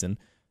 this season.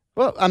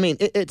 Well, I mean,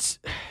 it's,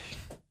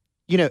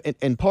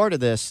 and part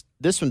of this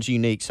one's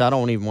unique, so I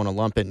don't even want to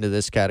lump it into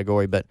this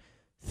category, but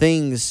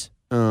things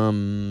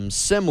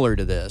similar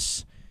to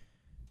this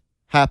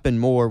happen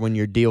more when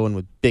you're dealing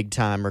with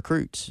big-time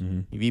recruits.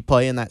 Mm-hmm. If you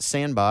play in that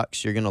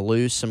sandbox, you're going to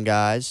lose some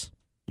guys.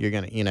 You're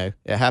going to,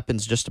 it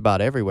happens just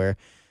about everywhere.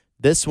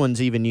 This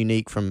one's even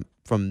unique from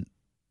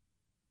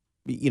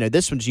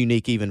this one's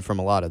unique even from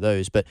a lot of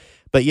those. But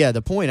yeah,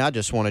 the point I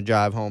just want to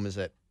drive home is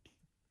that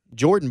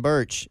Jordan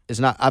Birch is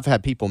not, I've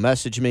had people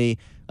message me,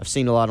 I've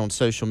seen a lot on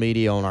social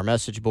media, on our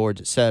message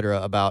boards,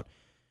 etc., about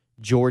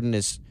Jordan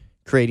is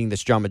creating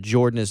this drama,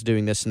 Jordan is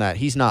doing this and that.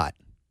 He's not.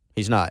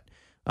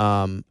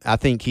 I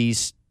think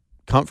he's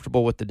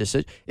comfortable with the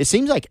decision. It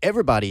seems like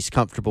everybody's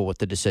comfortable with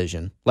the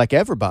decision, like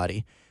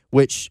everybody,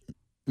 which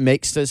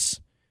makes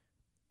this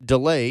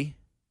delay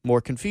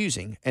more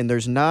confusing. And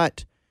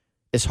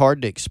it's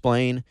hard to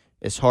explain.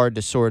 It's hard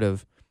to sort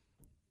of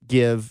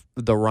give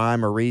the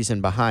rhyme or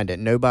reason behind it.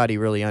 Nobody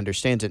really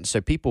understands it. And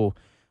so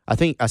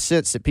I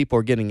sense that people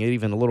are getting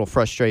even a little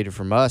frustrated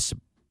from us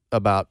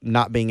about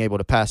not being able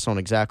to pass on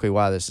exactly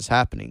why this is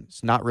happening.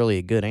 It's not really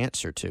a good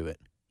answer to it.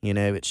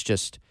 It's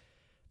just,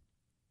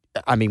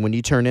 when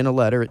you turn in a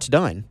letter, it's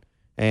done.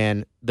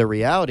 And the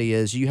reality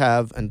is you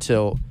have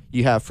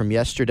from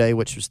yesterday,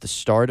 which was the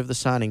start of the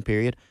signing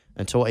period,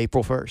 until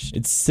April 1st.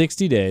 It's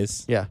 60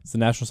 days. Yeah. It's the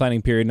National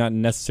Signing Period, not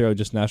necessarily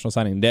just National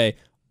Signing Day.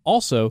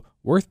 Also,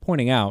 worth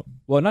pointing out,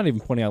 well, not even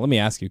pointing out, let me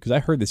ask you, because I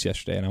heard this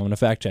yesterday, and I want to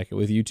fact check it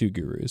with you two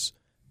gurus.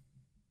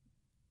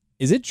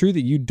 Is it true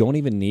that you don't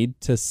even need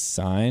to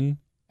sign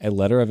a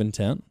letter of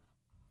intent?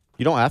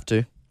 You don't have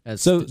to.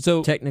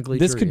 So technically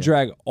this true, could yeah.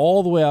 drag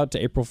all the way out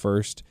to April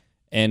 1st,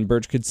 and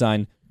Birch could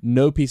sign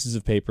no pieces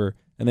of paper,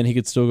 and then he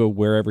could still go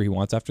wherever he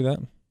wants after that?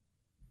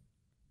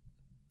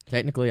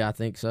 Technically, I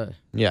think so.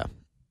 Yeah.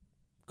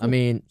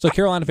 So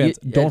Carolina fans,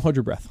 don't hold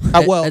your breath.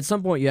 At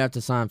some point, you have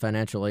to sign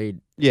financial aid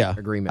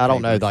agreement. I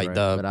don't know, papers, right?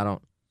 the but I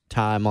don't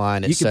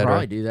timeline, You could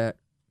probably do that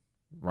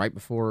right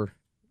before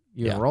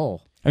you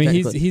enroll.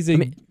 He's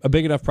a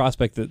big enough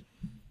prospect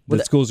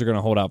that schools are going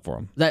to hold out for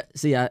him.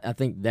 I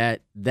think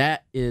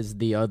that is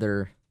the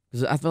other,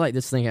 because I feel like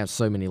this thing has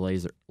so many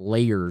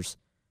layers.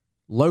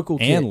 Local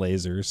and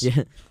lasers.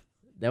 Yeah,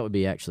 that would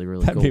be actually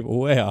really That'd cool. be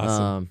way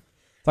awesome.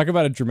 Talk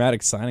about a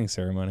dramatic signing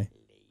ceremony.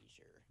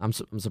 I'm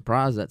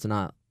surprised that's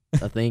not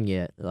a thing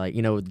yet. Like,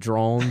 with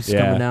drones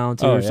coming down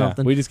too or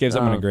something. We just gave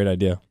someone a great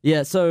idea.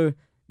 Yeah, so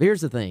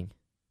here's the thing.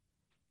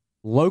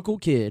 Local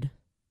kid,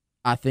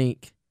 I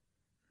think,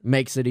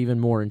 makes it even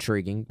more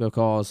intriguing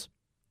because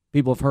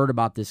people have heard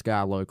about this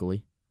guy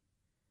locally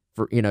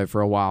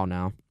for a while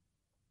now.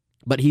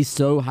 But he's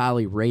so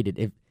highly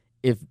rated.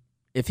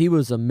 If he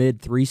was a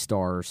mid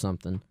 3-star or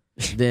something,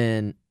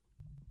 then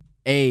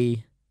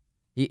he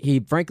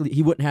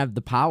frankly wouldn't have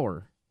the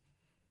power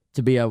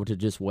to be able to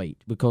just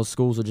wait, because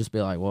schools will just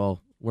be like, well,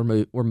 we're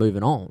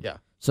moving on. Yeah.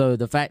 So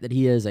the fact that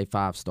he is a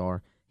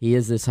 5-star, he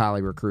is this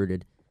highly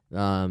recruited,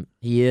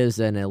 he is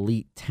an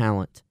elite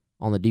talent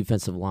on the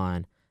defensive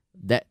line.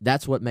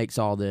 That's what makes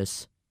all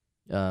this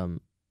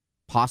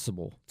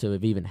possible to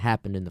have even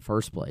happened in the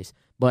first place.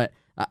 But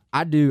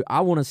I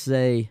want to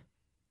say,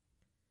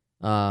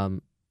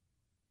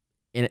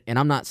 and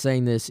I'm not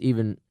saying this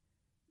even,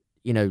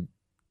 to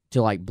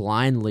like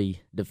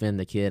blindly defend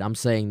the kid. I'm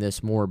saying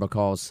this more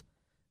because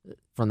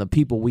from the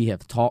people we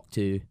have talked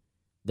to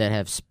that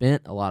have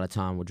spent a lot of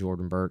time with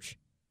Jordan Burch,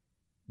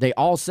 they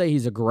all say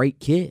he's a great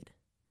kid.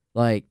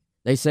 Like,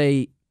 they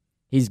say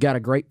he's got a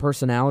great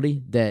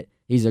personality, that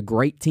he's a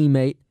great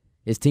teammate.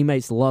 His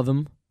teammates love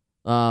him.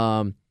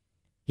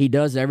 He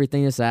does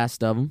everything that's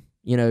asked of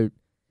him.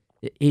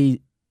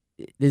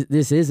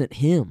 This isn't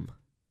him,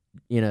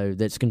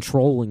 that's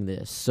controlling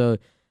this. So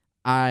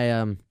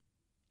I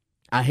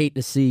hate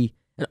to see,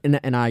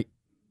 and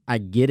I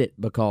get it,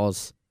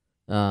 because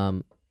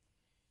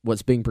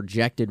what's being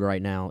projected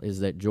right now is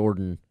that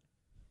Jordan,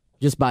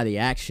 just by the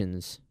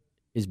actions,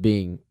 is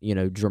being,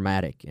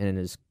 dramatic and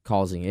is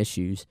causing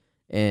issues.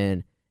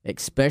 And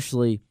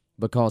especially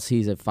because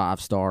he's a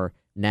 5-star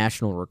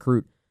national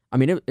recruit. I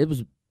mean, it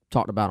was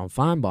talked about on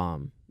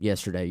Feinbaum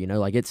yesterday,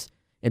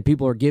 and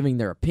people are giving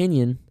their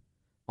opinion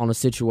on a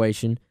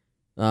situation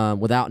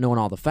without knowing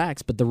all the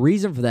facts. But the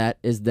reason for that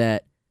is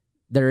that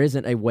there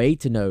isn't a way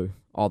to know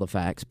all the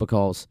facts,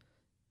 because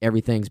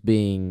everything's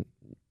being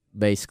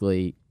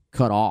basically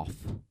cut off.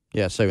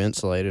 Yeah, so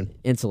insulated.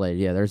 Insulated,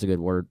 yeah, there's a good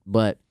word.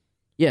 But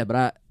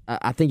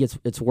I think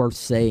it's worth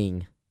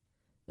saying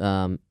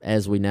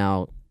as we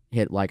now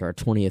hit like our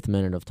 20th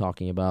minute of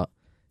talking about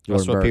Jordan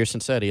That's what Burch.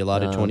 Pearson said. He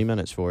allotted 20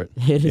 minutes for it.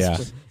 It is. Yeah,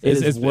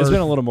 it's worth, been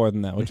a little more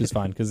than that, which is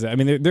fine, because I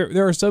mean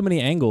there are so many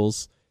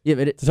angles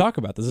to talk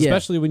about this,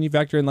 especially when you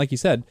factor in, like you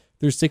said,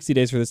 there's 60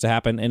 days for this to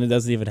happen, and it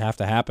doesn't even have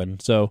to happen.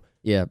 So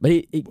yeah, but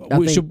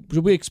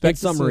should we expect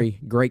in summary,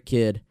 great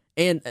kid,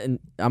 and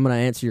I'm going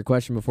to answer your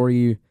question before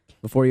you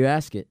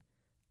ask it.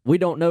 We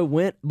don't know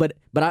when, but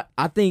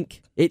I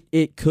think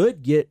it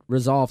could get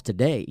resolved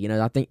today.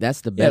 I think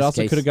that's the best. It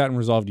also could have gotten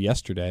resolved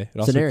yesterday. It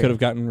also could have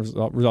gotten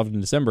resolved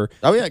in December.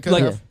 Oh yeah, it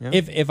could have. Yeah.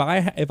 If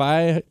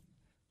I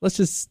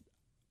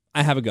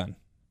have a gun.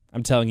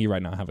 I'm telling you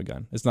right now, I have a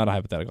gun. It's not a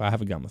hypothetical. I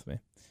have a gun with me.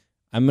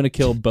 I'm going to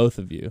kill both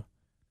of you.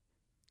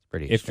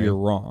 Pretty if you're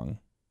wrong.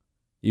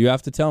 You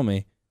have to tell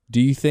me,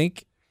 do you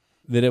think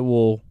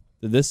that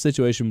this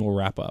situation will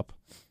wrap up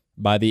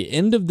by the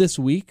end of this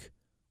week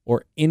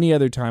or any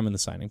other time in the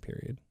signing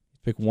period?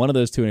 Pick one of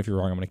those two, and if you're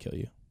wrong, I'm going to kill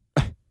you.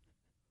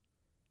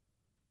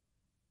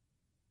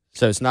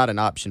 So it's not an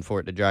option for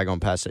it to drag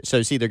on past it. So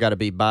it's either got to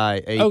be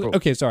by April. Oh,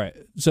 okay, sorry.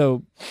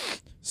 So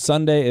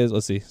Sunday is,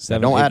 let's see,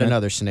 7. Don't 8, add 9.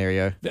 another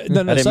scenario.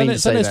 No,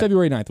 Sunday's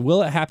February 9th.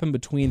 Will it happen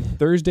between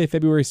Thursday,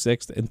 February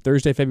 6th and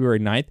Thursday, February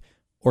 9th,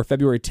 or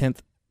February 10th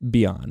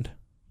beyond?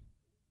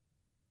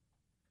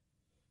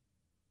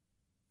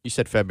 You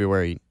said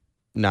February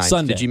 9th.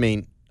 Sunday. Did you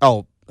mean,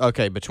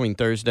 okay, between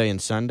Thursday and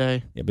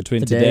Sunday? Yeah,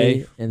 between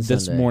today and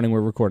this Sunday. morning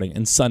we're recording,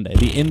 and Sunday,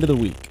 the end of the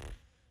week.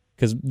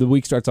 Because the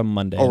week starts on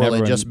Monday. Or will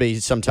it just be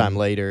sometime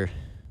later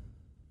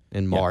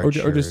in March?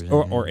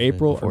 Or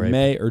April, or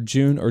May, or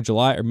June, or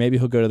July, or maybe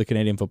he'll go to the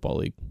Canadian Football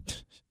League.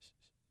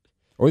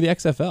 Or the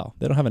XFL.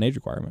 They don't have an age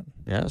requirement.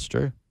 Yeah, that's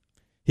true.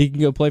 He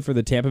can go play for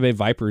the Tampa Bay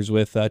Vipers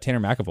with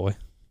Tanner McAvoy.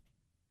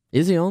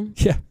 Is he on?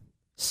 Yeah.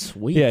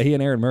 Sweet. Yeah, he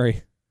and Aaron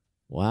Murray.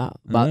 Wow.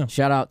 I know.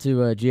 Shout out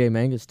to G.A.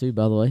 Mangus, too,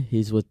 by the way.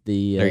 He's with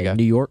the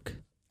New York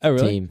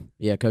team.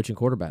 Yeah, coaching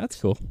quarterback.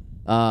 That's cool.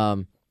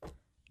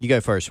 You go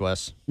first,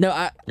 Wes.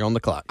 No, You're on the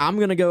clock. I'm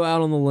going to go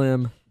out on the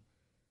limb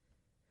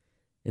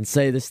and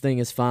say this thing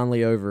is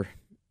finally over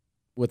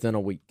within a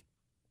week.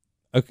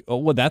 Okay,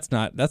 well, that's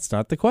not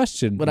the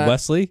question, But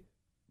Wesley.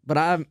 But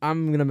I'm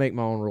going to make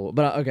my own rule.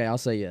 But okay, I'll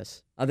say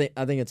yes. I think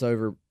it's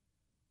over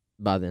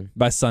by then.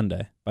 By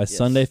Sunday.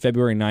 Sunday,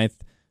 February 9th.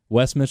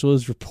 Wes Mitchell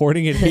is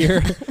reporting it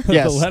here.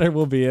 Yes. The letter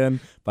will be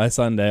in by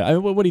Sunday. I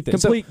mean, what do you think?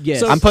 Complete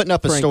guess. I'm putting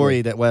up a frankly.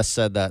 story that Wes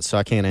said that, so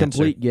I can't answer.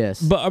 Complete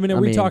guess. But, I mean, are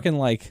we talking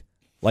like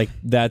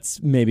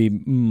that's maybe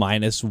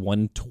minus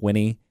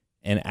 120,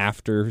 and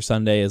after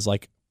Sunday is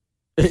like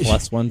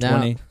plus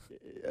 120?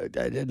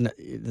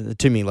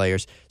 Too many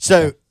layers.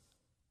 So,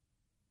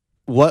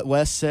 what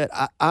Wes said,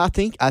 I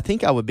think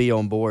I would be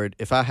on board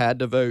if I had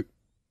to vote.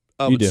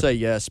 I would say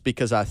yes,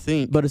 because I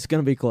think. But it's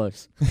going to be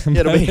close. It's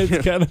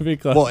going to be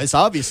close. Well, it's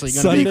obviously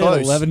going to be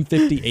Sunday close.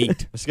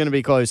 11:58. It's going to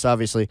be close,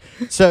 obviously.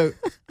 So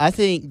I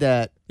think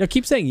that. Now,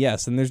 keep saying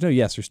yes, and there's no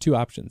yes. There's two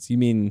options. You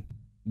mean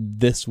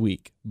this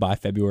week by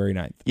February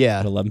 9th?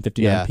 Yeah. At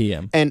 11:59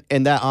 p.m. And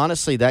that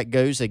honestly, that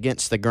goes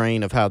against the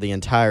grain of how the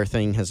entire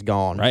thing has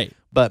gone. Right.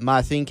 But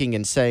my thinking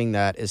in saying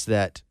that is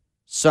that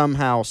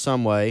somehow,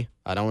 some way,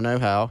 I don't know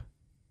how,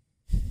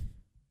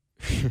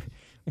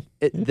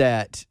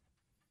 that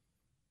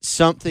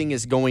something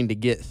is going to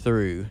get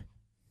through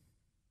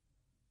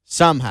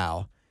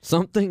somehow.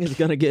 Something is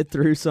going to get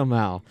through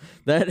somehow.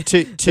 That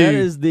To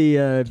is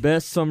the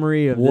best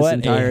summary of this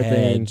entire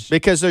thing.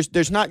 Because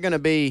there's not going to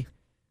be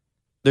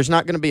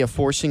a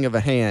forcing of a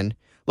hand.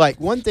 Like,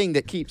 one thing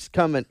that keeps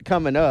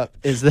coming up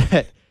is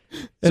that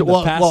our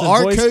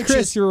our coaches,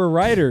 Chris, you're a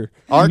writer.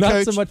 Our Not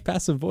coach, so much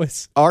passive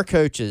voice. Our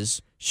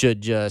coaches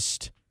should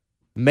just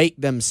make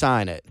them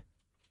sign it.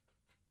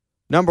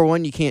 Number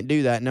one, you can't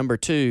do that. Number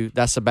two,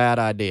 that's a bad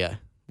idea.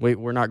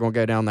 We're not going to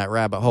go down that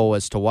rabbit hole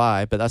as to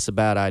why, but that's a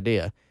bad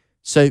idea.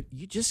 So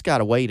you just got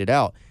to wait it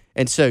out.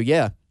 And so,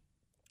 yeah,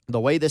 the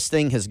way this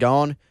thing has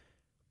gone,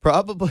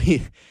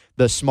 probably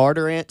the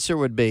smarter answer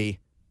would be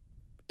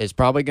it's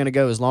probably going to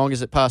go as long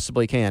as it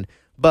possibly can.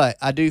 But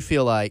I do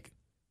feel like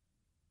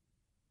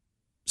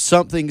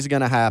something's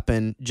going to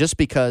happen just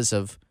because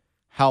of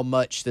how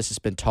much this has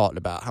been talked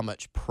about, how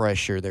much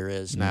pressure there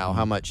is now,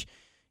 how much,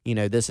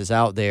 this is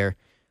out there,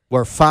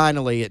 where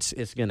finally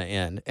it's going to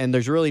end. And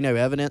there's really no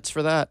evidence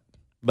for that.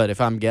 But if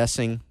I'm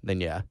guessing,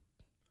 then yeah.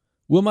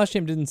 Will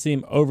Muschamp didn't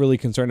seem overly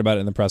concerned about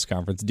it in the press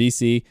conference.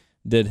 DC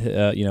did,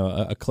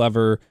 a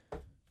clever,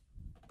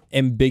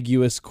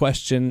 ambiguous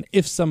question.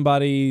 If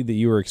somebody that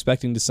you were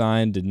expecting to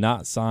sign did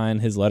not sign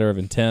his letter of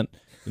intent,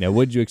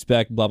 would you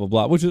expect blah, blah,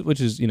 blah, which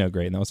is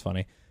great, and that was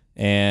funny.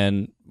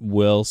 And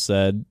Will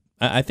said,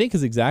 I think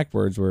his exact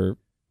words were,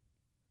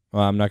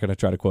 well, I'm not going to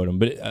try to quote him,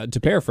 but to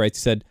paraphrase, he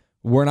said,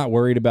 we're not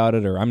worried about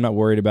it, or I'm not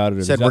worried about it,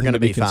 or said there's we're nothing going to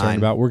be concerned fine.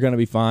 about. We're going to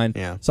be fine.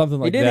 Yeah. Something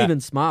like that. He didn't even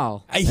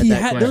smile.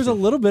 There was a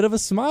little bit of a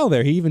smile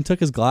there. He even took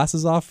his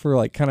glasses off for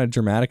like kind of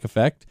dramatic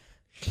effect.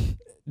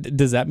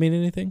 Does that mean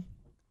anything?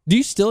 Do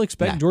you still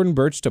expect Jordan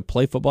Burch to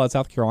play football at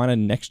South Carolina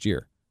next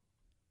year?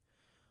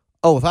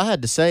 Oh, if I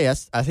had to say,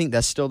 I think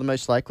that's still the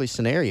most likely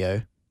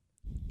scenario.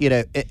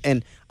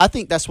 And I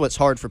think that's what's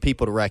hard for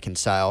people to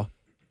reconcile,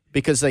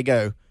 because they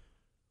go,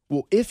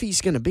 well, if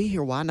he's going to be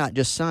here, why not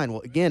just sign?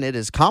 Well, again, it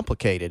is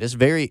complicated. It's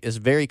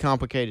very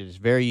complicated. It's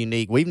very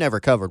unique. We've never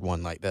covered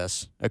one like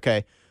this,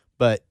 okay?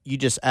 But you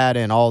just add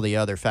in all the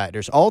other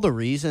factors. All the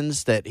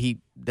reasons that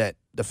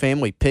the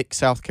family picked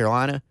South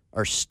Carolina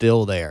are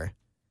still there,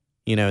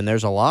 and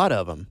there's a lot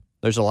of them.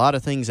 There's a lot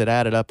of things that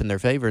added up in their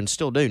favor and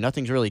still do.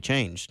 Nothing's really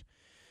changed.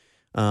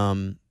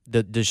 The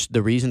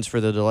reasons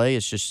for the delay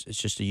is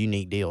just a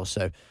unique deal.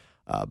 So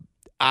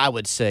I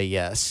would say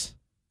yes.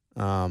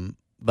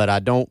 But I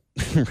don't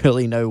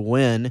really know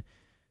when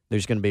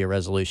there's going to be a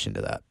resolution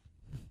to that.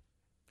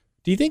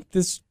 Do you think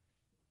this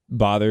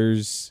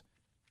bothers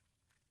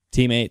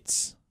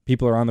teammates,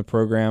 people around the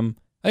program?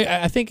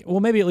 I think,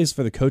 well, maybe at least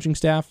for the coaching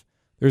staff,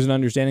 there's an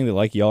understanding that,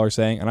 like y'all are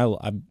saying,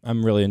 and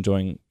I'm really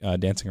enjoying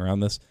dancing around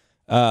this.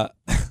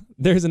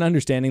 There's an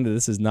understanding that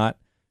this is not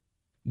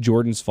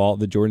Jordan's fault,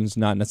 that Jordan's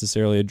not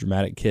necessarily a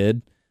dramatic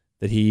kid,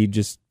 that he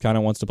just kind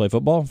of wants to play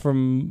football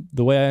from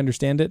the way I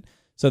understand it.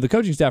 So the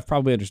coaching staff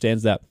probably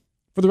understands that.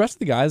 For the rest of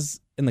the guys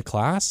in the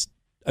class,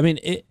 I mean,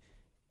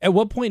 at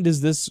what point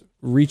does this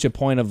reach a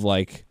point of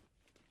like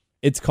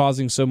it's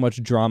causing so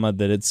much drama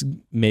that it's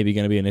maybe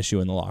going to be an issue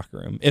in the locker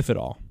room, if at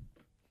all?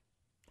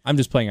 I'm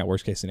just playing out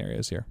worst case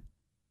scenarios here.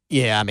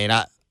 Yeah, I mean,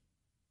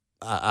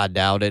 I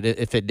doubt it.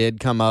 If it did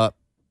come up,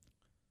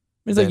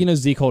 it's like,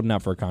 Zeke holding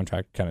out for a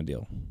contract kind of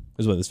deal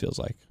is what this feels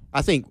like.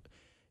 I think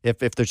if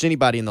there's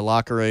anybody in the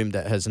locker room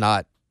that has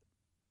not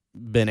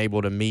been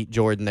able to meet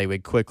Jordan, they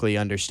would quickly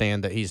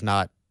understand that he's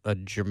not a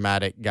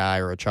dramatic guy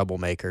or a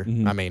troublemaker.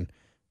 Mm-hmm. I mean,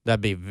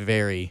 that'd be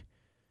very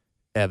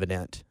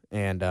evident.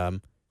 And,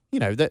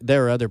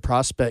 there are other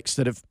prospects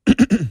that have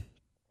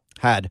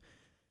had,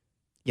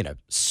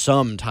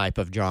 some type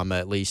of drama,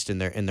 at least in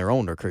their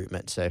own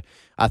recruitment. So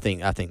I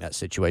think that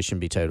situation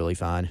would be totally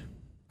fine.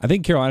 I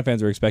think Carolina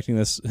fans are expecting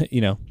this,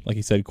 like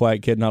you said,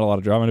 quiet kid, not a lot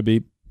of drama, to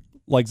be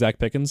like Zach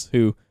Pickens,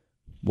 who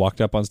walked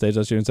up on stage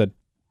last year and said,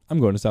 I'm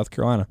going to South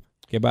Carolina.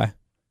 Okay, bye.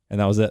 And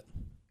that was it.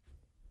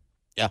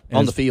 Yeah,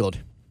 on the field.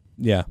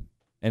 Yeah,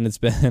 and it's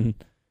been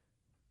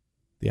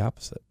the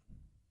opposite.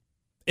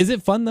 Is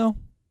it fun, though?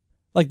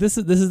 Like, this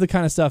is the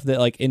kind of stuff that,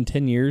 like, in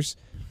 10 years,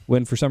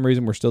 when for some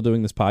reason we're still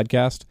doing this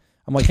podcast,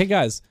 I'm like, hey,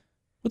 guys,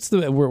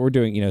 we're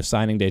doing,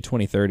 signing day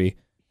 2030,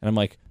 and I'm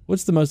like,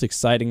 what's the most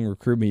exciting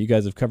recruitment you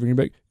guys have covered? And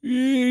you're like, yeah,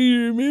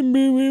 you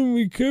remember when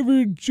we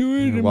covered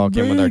Jordan walk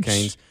in with our Burch?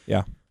 canes.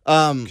 Yeah.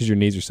 Because your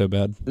knees are so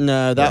bad.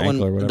 No, that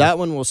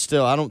one will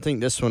still. I don't think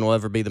this one will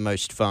ever be the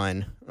most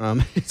fun.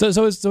 So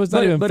it's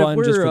not even fun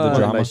just for the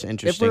drama. Most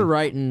interesting. If we're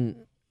writing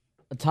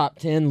a top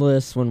 10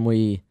 list when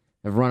we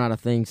have run out of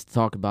things to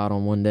talk about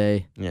on one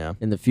day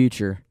in the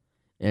future,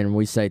 and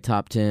we say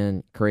top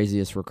 10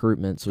 craziest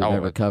recruitments we've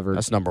ever covered,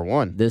 that's number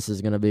one. This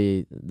is going to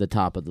be the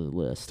top of the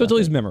list. So it's at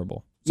least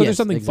memorable. So there's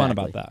something fun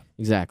about that.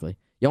 Exactly.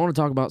 Y'all want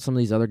to talk about some of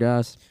these other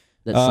guys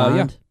that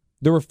signed? Yeah.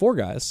 There were 4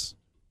 guys.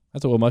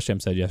 That's what Will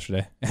Muschamp said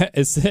yesterday.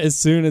 As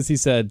soon as he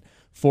said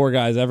 4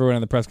 guys, everyone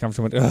in the press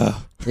conference went, ugh.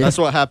 Yeah. That's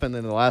what happened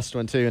in the last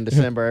one, too, in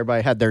December.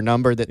 Everybody had their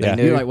number that they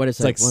knew. You're like, what is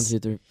it? Like 1, 2,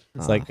 3.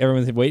 It's like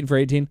everyone's waiting for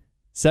 18.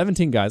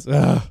 17 guys.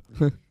 Ugh.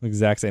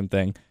 Exact same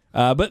thing.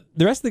 But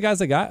the rest of the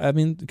guys I got, I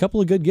mean, a couple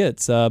of good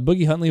gets.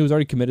 Boogie Huntley, who was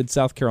already committed to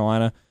South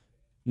Carolina.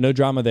 No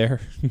drama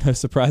there. No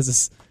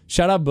surprises.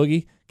 Shout out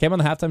Boogie. Came on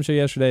the halftime show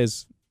yesterday.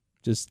 Is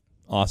just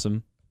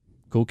awesome.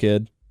 Cool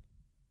kid.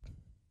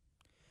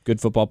 Good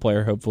football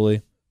player,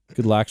 hopefully.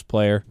 Good lax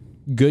player.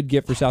 Good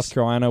get for South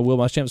Carolina. Will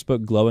Muschamp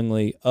spoke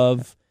glowingly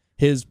of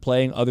his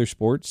playing other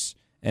sports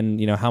and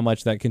how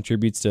much that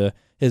contributes to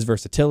his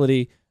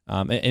versatility.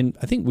 And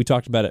I think we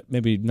talked about it,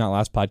 maybe not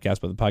last podcast,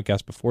 but the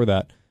podcast before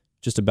that,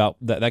 just about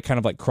that kind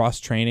of like cross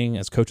training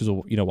as coaches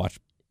will watch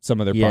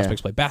some of their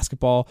prospects play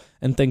basketball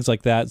and things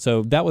like that.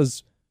 So that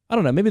was I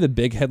don't know. Maybe the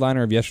big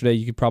headliner of yesterday,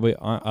 you could probably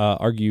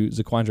argue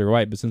Zaquandre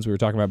White, but since we were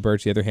talking about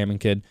Birch, the other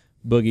Hammond kid,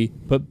 Boogie,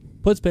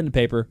 puts pen to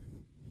paper.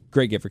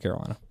 Great get for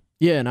Carolina.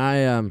 Yeah,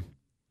 and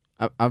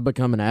I've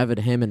become an avid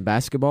Hammond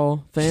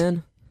basketball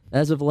fan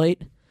as of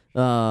late.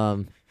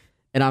 And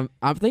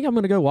I think I'm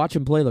going to go watch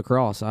him play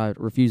lacrosse. I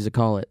refuse to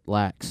call it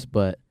lax,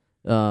 but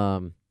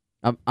I'm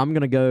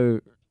going to go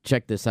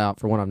check this out.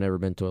 For one, I've never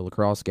been to a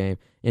lacrosse game,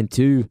 and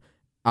two,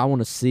 I want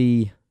to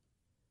see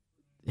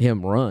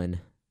him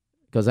run,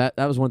 because that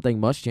was one thing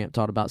Muschamp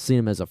talked about, seeing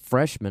him as a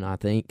freshman, I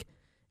think,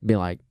 being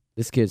like,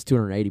 this kid's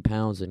 280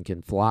 pounds and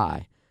can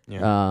fly.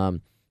 Yeah.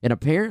 And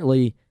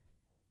apparently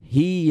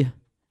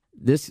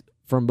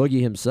from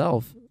Boogie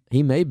himself,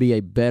 he may be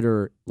a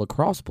better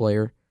lacrosse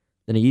player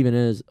than he even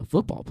is a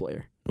football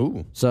player.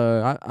 Ooh.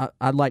 So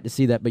I'd like to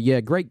see that. But,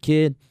 yeah, great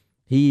kid.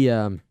 He,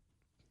 a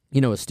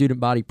student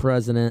body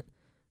president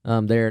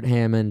there at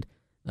Hammond,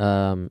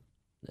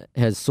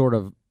 has sort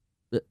of,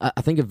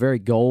 I think, a very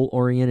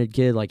goal-oriented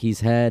kid. Like,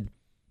 he's had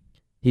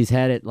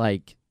it,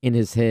 like, in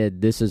his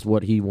head, this is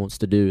what he wants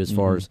to do as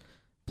far as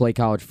play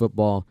college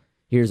football.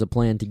 Here's a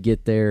plan to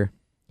get there.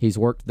 He's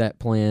worked that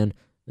plan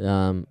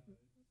from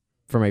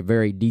a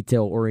very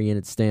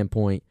detail-oriented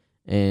standpoint.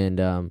 And,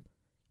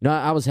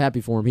 I was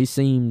happy for him. He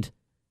seemed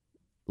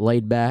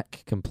laid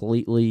back,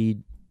 completely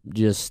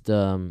just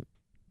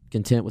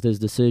content with his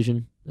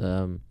decision.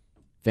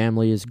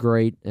 Family is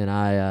great, and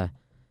I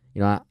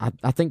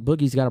think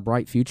Boogie's got a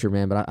bright future,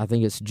 man, but I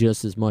think it's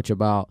just as much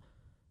about,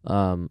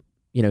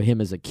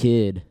 him as a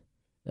kid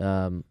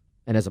and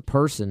as a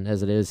person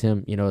as it is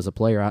him, as a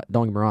player.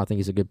 Don't get me wrong, I think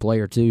he's a good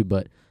player too,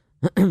 but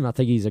I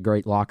think he's a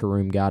great locker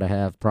room guy to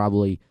have,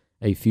 probably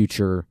a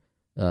future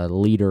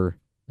leader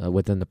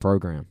within the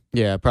program.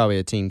 Yeah, probably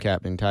a team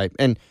captain type.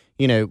 And,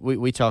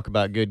 we talk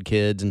about good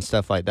kids and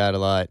stuff like that a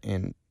lot,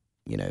 and,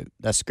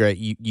 that's great.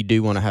 You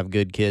do want to have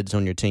good kids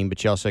on your team,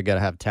 but you also got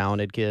to have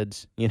talented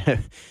kids,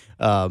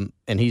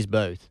 and he's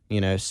both,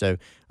 so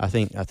I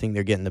think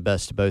they're getting the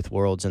best of both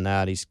worlds in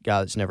that. He's a guy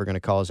that's never going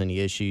to cause any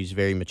issues,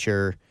 very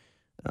mature,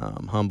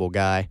 humble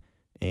guy,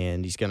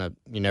 and you're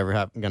never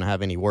going to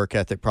have any work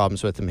ethic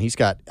problems with him. He's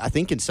got, I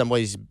think in some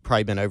ways,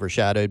 probably been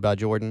overshadowed by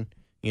Jordan,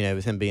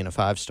 with him being a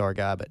 5-star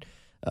guy, but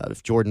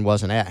if Jordan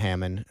wasn't at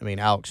Hammond,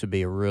 Alex would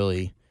be a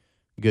really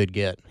good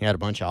get. He had a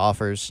bunch of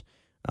offers.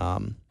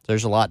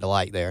 There's a lot to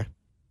like there.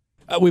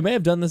 We may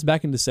have done this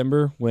back in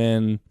December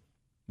when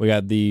we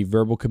got the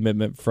verbal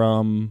commitment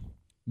from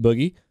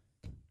Boogie.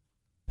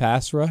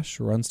 Pass rush,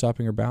 run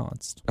stopping, or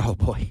balanced? Oh,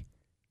 boy.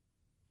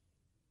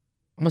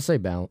 I'm going to say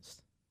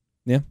balanced.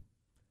 Yeah.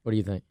 What do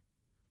you think?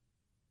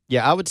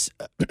 Yeah, I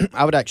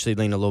would actually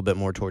lean a little bit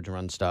more towards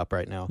run stop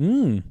right now.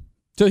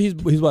 So he's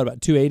what, about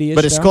 280-ish?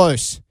 But it's now?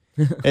 close.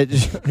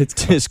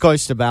 It's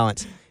close to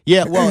balance.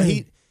 Yeah, well,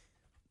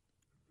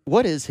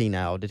 what is he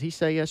now? Did he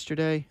say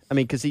yesterday?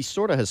 Because he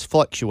sort of has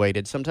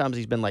fluctuated. Sometimes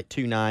he's been like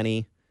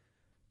 290.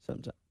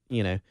 Sometimes,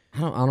 I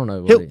don't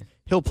know.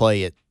 He'll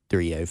play at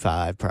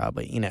 305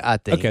 probably. I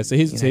think. Okay, so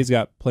he's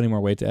got plenty more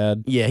weight to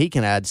add. Yeah, he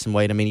can add some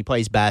weight. He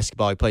plays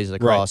basketball. He plays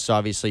lacrosse. Right. So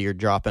obviously you're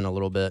dropping a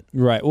little bit.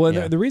 Right. Well,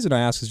 the reason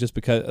I ask is just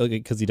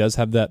because he does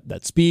have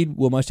that speed.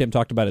 Will Muschamp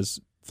talked about his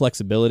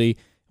flexibility.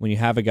 When you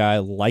have a guy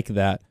like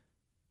that,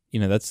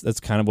 that's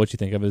kind of what you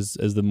think of as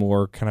the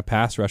more kind of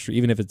pass rusher,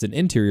 even if it's an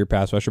interior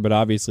pass rusher. But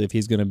obviously, if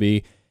he's going to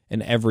be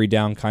an every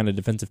down kind of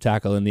defensive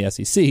tackle in the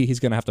SEC, he's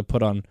going to have to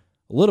put on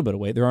a little bit of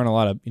weight. There aren't a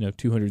lot of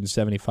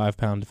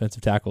 275-pound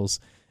defensive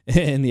tackles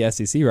in the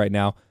SEC right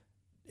now.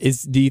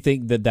 Do you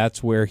think that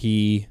that's where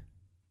he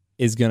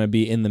is going to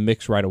be in the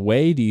mix right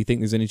away? Do you think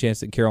there's any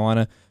chance that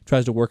Carolina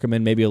tries to work him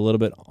in maybe a little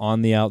bit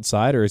on the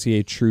outside, or is he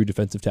a true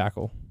defensive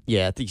tackle?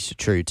 Yeah, I think he's a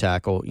true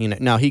tackle.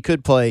 Now he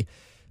could play.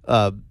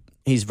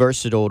 He's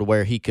versatile to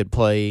where he could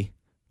play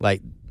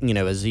like,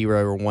 a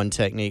 0 or 1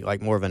 technique,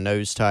 like more of a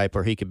nose type,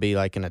 or he could be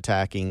like an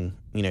attacking,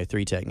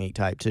 3 technique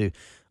type too.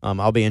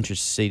 I'll be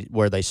interested to see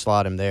where they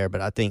slot him there,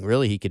 but I think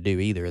really he could do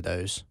either of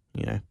those,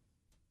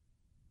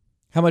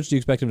 How much do you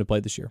expect him to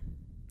play this year?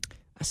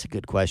 That's a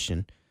good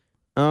question.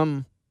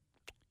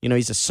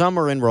 He's a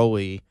summer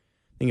enrollee.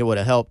 I think it would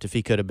have helped if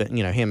he could have been,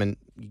 him and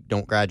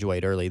don't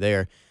graduate early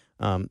there.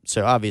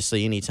 So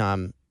obviously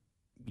anytime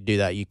you do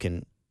that, you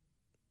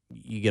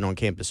get on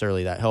campus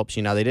early, that helps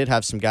you. Now, they did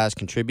have some guys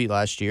contribute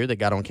last year that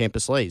got on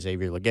campus late.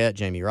 Xavier Legette,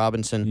 Jamie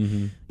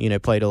Robinson,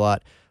 played a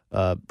lot.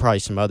 Probably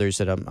some others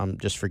that I'm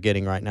just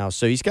forgetting right now.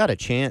 So he's got a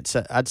chance.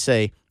 I'd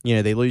say,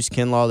 they lose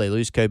Kinlaw, they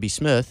lose Kobe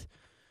Smith.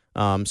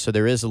 So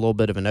there is a little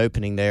bit of an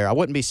opening there. I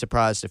wouldn't be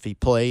surprised if he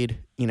played,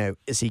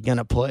 is he going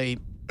to play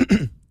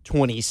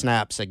 20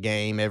 snaps a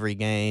game, every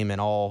game, and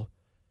all,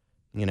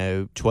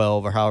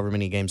 12 or however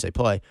many games they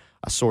play?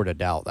 I sort of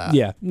doubt that.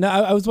 Yeah. No,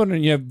 I was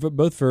wondering,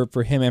 both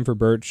for him and for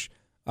Birch,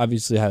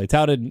 obviously highly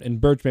touted,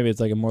 and Birch, maybe it's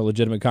like a more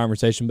legitimate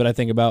conversation, but I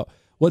think about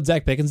what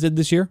Zach Pickens did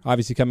this year,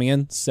 obviously coming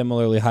in,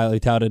 similarly highly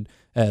touted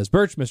as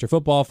Birch, Mr.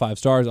 Football, 5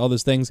 stars, all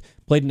those things,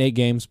 played in 8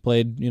 games,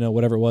 played,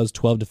 whatever it was,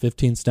 12 to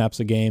 15 snaps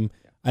a game.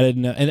 I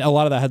didn't know, and a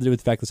lot of that had to do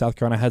with the fact that South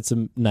Carolina had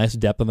some nice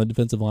depth on the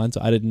defensive line,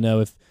 so I didn't know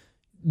if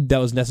that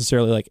was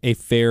necessarily like a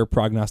fair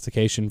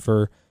prognostication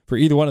for for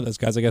either one of those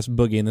guys. I guess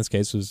Boogie in this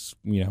case was,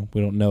 we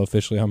don't know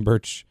officially on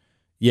Birch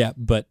yet,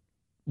 but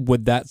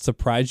would that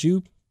surprise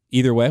you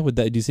either way?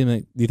 Do you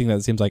think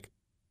that seems like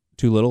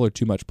too little or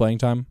too much playing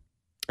time?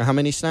 How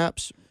many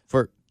snaps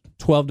for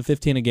 12 to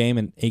 15 a game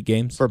in 8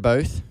 games for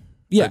both?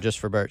 Yeah, or just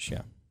for Birch.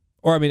 Yeah.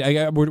 Or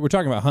we're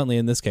talking about Huntley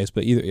in this case,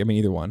 but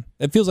either one.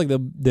 It feels like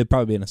they'd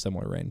probably be in a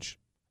similar range.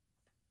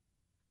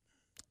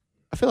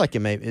 I feel like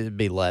it'd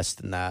be less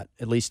than that,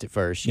 at least at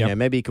first. Yep.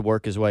 Maybe he could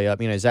work his way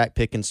up. Zach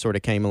Pickens sort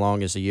of came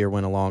along as the year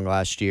went along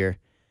last year.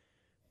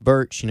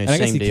 Birch, and same I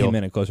guess he deal. came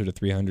in at closer to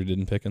 300,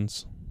 didn't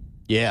Pickens?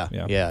 Yeah.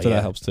 So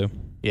that helps too.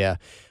 Yeah.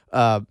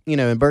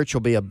 And Birch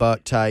will be a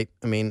buck type.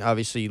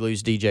 Obviously you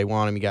lose DJ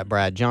Wanham, you got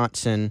Brad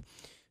Johnson,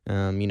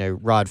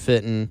 Rod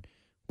Fitton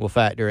will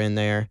factor in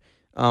there.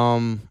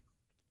 So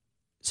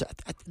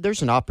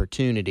there's an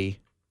opportunity.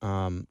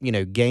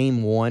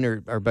 Game one,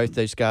 or both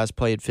those guys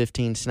played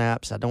 15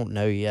 snaps. I don't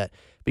know yet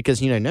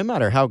because, no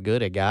matter how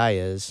good a guy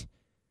is,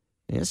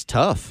 it's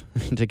tough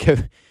to go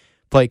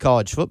play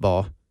college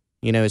football,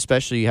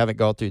 especially you haven't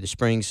gone through the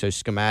spring. So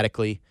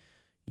schematically,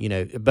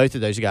 both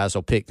of those guys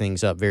will pick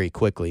things up very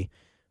quickly,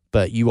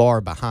 but you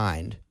are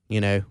behind,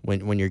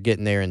 when you're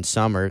getting there in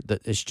summer.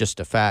 That it's just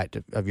a fact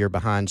of you're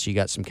behind. So you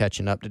got some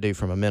catching up to do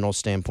from a mental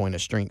standpoint, a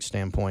strength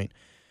standpoint.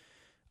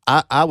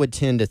 I would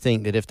tend to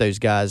think that if those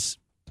guys,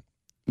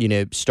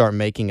 start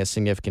making a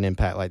significant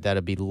impact like that,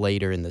 it'd be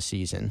later in the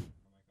season.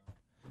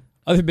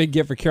 Other big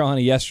get for Carolina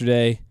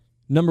yesterday,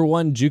 number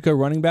 1 JUCO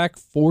running back,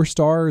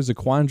 4-star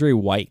Zaquandre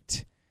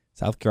White.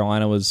 South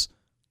Carolina was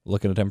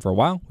looking at him for a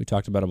while. We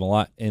talked about him a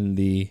lot in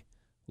the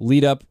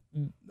lead up.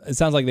 It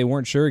sounds like they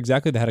weren't sure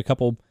exactly. They had a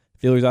couple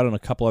feelers out on a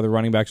couple other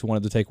running backs who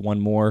wanted to take one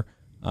more,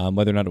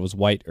 whether or not it was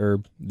White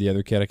or the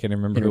other kid. I can't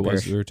remember who it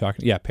was. Parrish. We were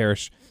talking. Yeah,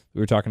 Parrish.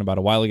 We were talking about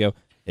a while ago.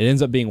 It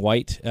ends up being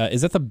White.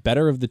 Is that the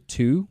better of the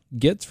two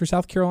gets for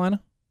South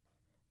Carolina?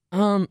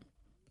 I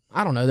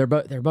don't know.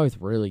 They're both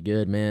really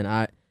good, man.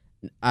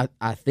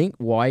 I think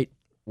White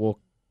will,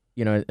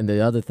 and the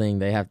other thing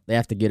they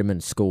have to get him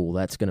in school.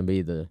 That's going to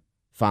be the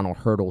final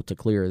hurdle to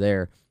clear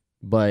there.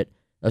 But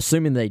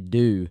assuming they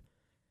do,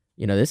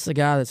 this is a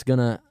guy that's going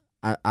to,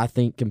 I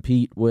think,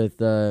 compete with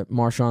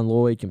Marshawn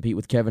Lloyd, compete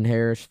with Kevin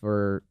Harris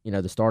for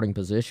the starting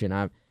position.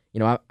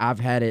 I've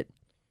had it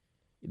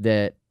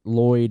that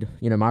Lloyd,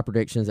 my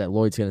prediction is that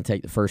Lloyd's going to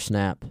take the first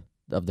snap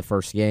of the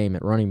first game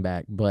at running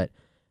back. But,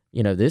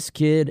 this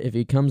kid, if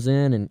he comes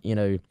in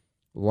and,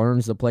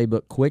 learns the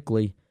playbook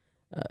quickly,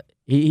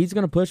 he's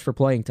going to push for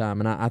playing time.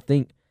 And I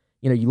think,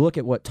 you look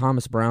at what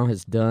Thomas Brown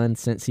has done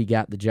since he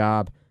got the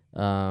job,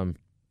 adds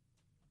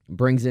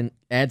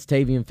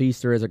Tavian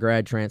Feaster as a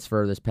grad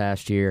transfer this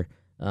past year,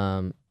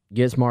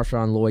 gets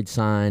Marshawn Lloyd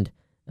signed,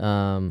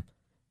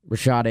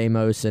 Rashad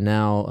Amos, and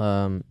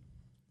now,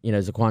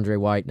 Zaquandre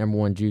White, number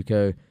 1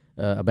 JUCO,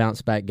 a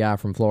bounce-back guy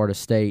from Florida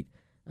State.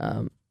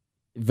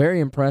 Very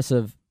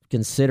impressive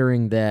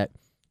considering that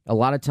a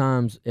lot of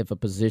times if a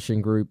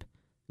position group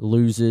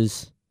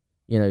loses,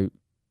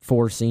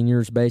 4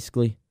 seniors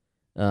basically,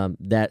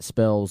 that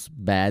spells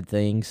bad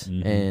things.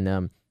 Mm-hmm.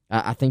 And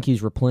I think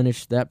he's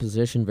replenished that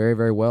position very,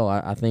 very well.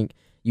 I think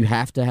you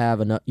have to have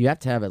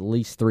at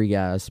least 3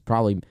 guys,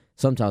 probably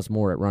sometimes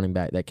more at running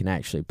back, that can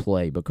actually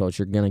play because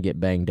you're going to get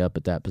banged up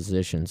at that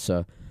position.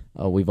 So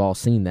we've all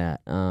seen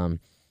that.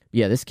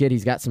 This kid,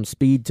 he's got some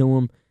speed to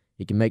him.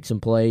 He can make some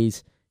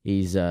plays.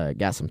 He's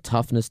got some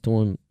toughness to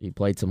him. He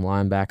played some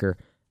linebacker.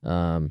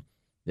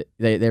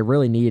 They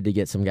really needed to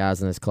get some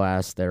guys in this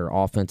class that are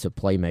offensive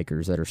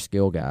playmakers, that are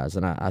skill guys,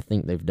 and I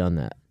think they've done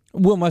that.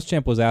 Will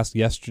Muschamp was asked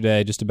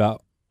yesterday just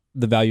about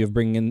the value of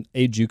bringing in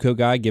a JUCO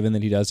guy, given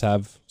that he does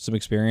have some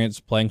experience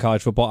playing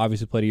college football.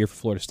 Obviously played a year for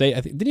Florida State.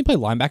 Didn't he play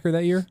linebacker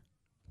that year?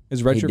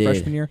 His redshirt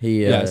freshman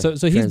year? So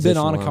he's been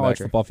on a college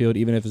football field,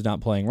 even if he's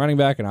not playing running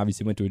back, and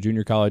obviously went to a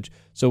junior college.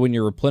 So when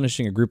you're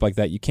replenishing a group like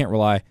that, you can't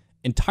rely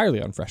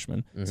entirely on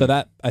freshmen. Mm-hmm. So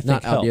that, I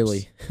think, not helps.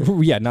 Ideally.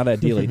 Yeah, not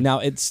ideally. Now,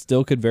 it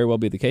still could very well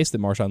be the case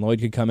that Marshawn Lloyd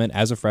could come in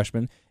as a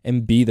freshman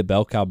and be the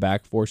bell cow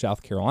back for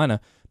South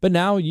Carolina. But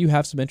now you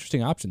have some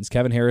interesting options.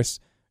 Kevin Harris,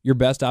 your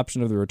best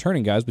option of the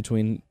returning guys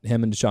between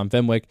him and Deshaun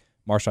Fenwick.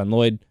 Marshawn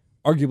Lloyd,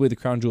 arguably the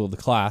crown jewel of the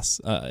class,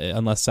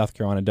 unless South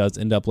Carolina does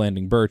end up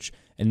landing Birch.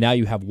 And now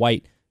you have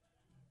White.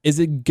 Is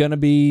it going to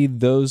be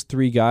those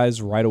 3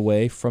 guys right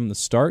away from the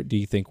start? Do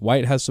you think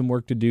White has some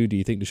work to do? Do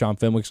you think Deshaun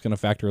Fenwick's going to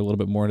factor a little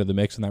bit more into the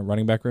mix in that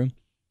running back room?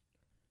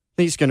 I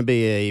think it's going to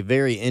be a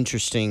very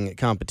interesting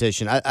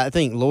competition. I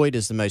think Lloyd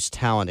is the most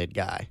talented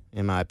guy,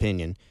 in my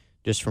opinion,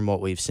 just from what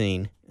we've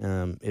seen.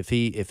 If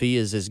he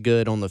is as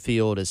good on the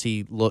field as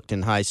he looked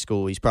in high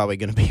school, he's probably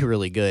going to be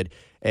really good.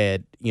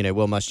 And,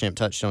 Will Muschamp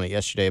touched on it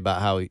yesterday about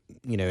how,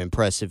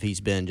 impressive he's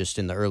been just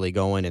in the early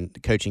going, and the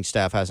coaching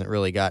staff hasn't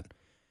really got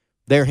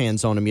their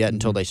hands on him yet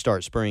until they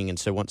start spring. And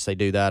so once they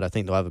do that, I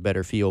think they'll have a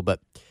better feel.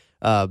 But,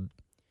 I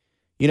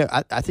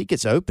think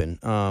it's open.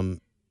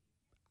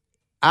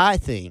 I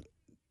think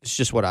it's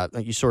just what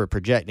you're sort of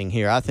projecting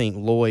here. I think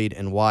Lloyd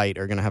and White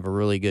are going to have a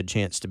really good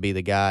chance to be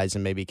the guys,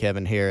 and maybe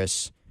Kevin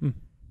Harris,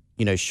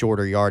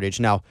 shorter yardage.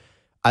 Now,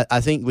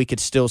 I think we could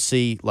still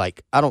see,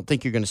 like, I don't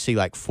think you're going to see,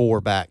 like, 4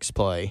 backs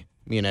play,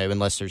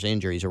 unless there's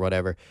injuries or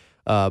whatever.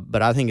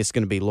 But I think it's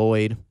going to be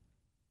Lloyd.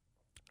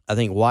 I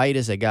think White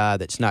is a guy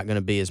that's not going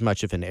to be as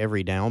much of an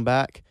every down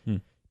back.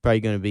 Probably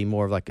going to be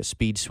more of like a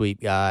speed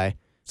sweep guy.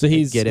 So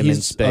he's get him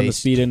in space. On the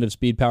speed end of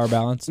speed power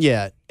balance.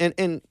 Yeah,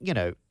 and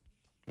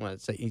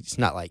he's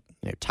not like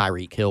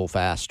Tyreek Hill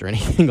fast or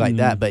anything like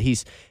that, but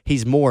he's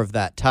more of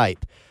that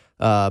type.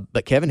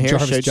 But Kevin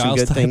Harris Jarvis showed some Giles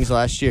good type. things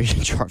last year.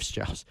 Jarvis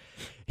Giles.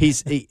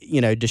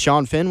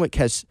 Deshaun Fenwick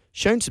has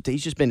shown something.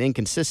 He's just been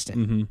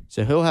inconsistent.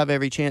 So he'll have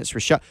every chance.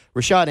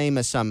 Rashad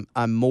Amos,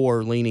 I'm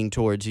more leaning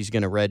towards he's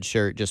going to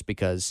redshirt just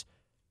because,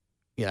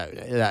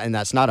 and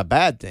that's not a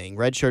bad thing.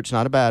 Redshirt's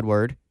not a bad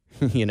word,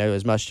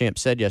 as Muschamp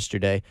said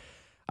yesterday.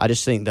 I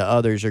just think the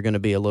others are going to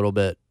be a little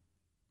bit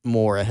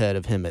more ahead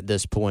of him at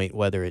this point,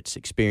 whether it's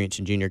experience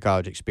in junior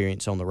college,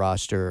 experience on the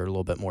roster, or a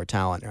little bit more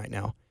talent right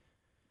now.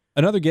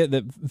 Another get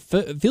that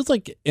feels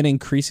like an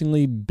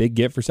increasingly big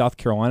get for South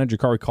Carolina,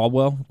 Jakari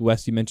Caldwell.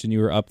 Wes, you mentioned you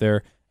were up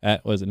there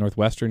at, was it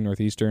Northwestern,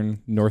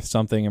 Northeastern, North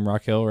something in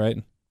Rock Hill, right?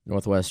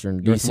 Northwestern.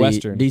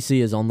 Northwestern.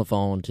 DC is on the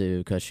phone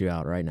to cuss you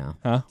out right now.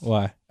 Huh?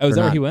 Why? Oh, is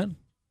that where he went?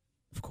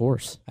 Of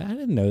course. I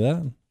didn't know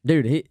that.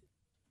 Dude,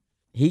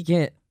 he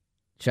can't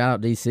shout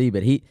out DC,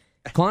 but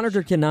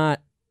Cloninger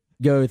cannot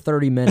go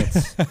 30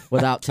 minutes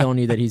without telling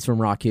you that he's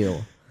from Rock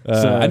Hill.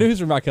 So, I knew he was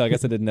from Rock Hill. I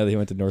guess I didn't know that he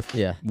went to North.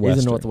 Yeah,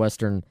 he's a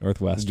Northwestern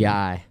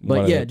guy.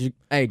 But yeah,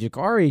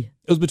 Jakari.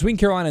 It was between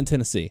Carolina and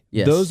Tennessee.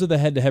 Yes. Those are the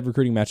head-to-head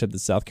recruiting matchup that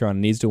South Carolina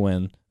needs to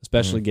win,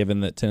 especially given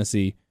that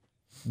Tennessee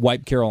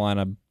wiped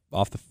Carolina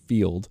off the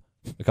field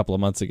a couple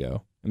of months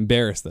ago,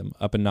 embarrassed them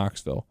up in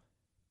Knoxville.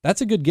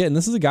 That's a good get, and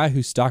this is a guy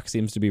whose stock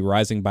seems to be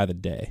rising by the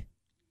day.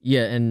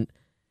 Yeah, and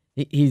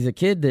he's a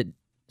kid that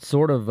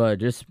sort of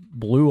just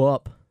blew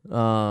up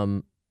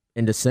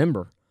in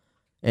December,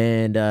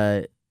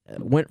 and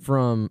went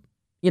from,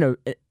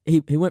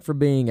 he went from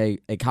being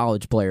a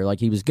college player, like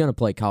he was going to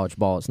play college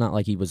ball. It's not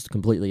like he was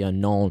completely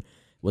unknown,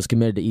 was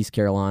committed to East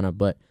Carolina,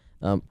 but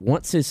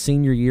once his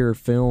senior year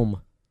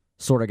film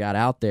sort of got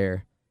out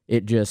there,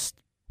 it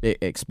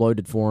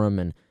exploded for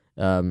him,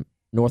 and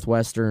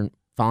Northwestern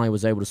finally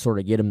was able to sort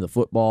of get him the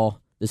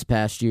football this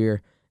past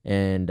year,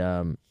 and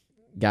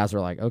guys are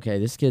like, okay,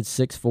 this kid's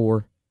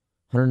 6'4",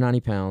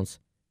 190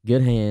 pounds,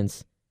 good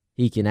hands,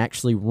 he can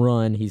actually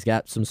run, he's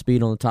got some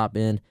speed on the top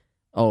end.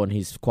 Oh, and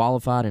he's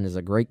qualified and is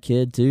a great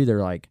kid, too.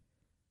 They're like,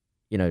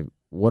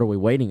 what are we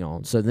waiting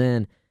on? So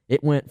then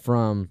it went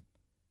from,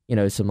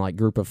 some like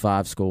group of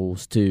 5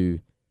 schools to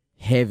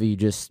heavy,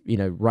 just,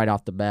 right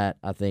off the bat.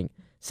 I think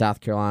South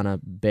Carolina,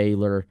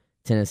 Baylor,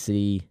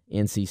 Tennessee,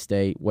 NC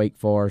State, Wake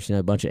Forest,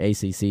 a bunch of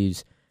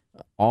ACCs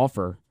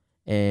offer.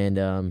 And,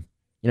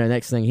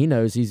 next thing he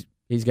knows, he's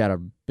got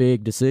a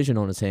big decision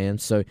on his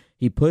hands. So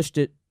he pushed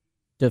it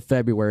to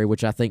February,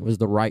 which I think was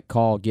the right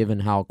call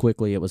given how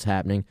quickly it was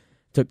happening.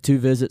 Took 2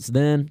 visits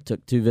then,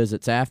 took 2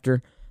 visits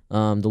after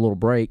the little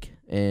break,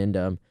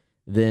 and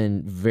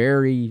then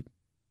very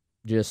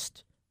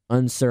just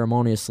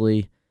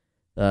unceremoniously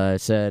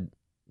said,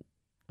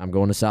 I'm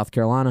going to South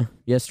Carolina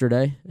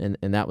yesterday, and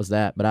that was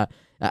that. But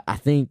I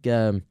think,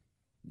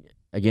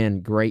 again,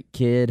 great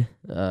kid,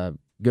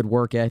 good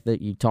work ethic.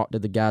 You talk to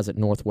the guys at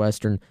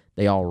Northwestern,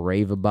 they all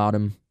rave about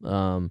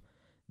him.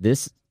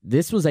 This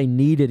was a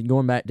needed,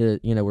 going back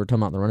to, we're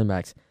talking about the running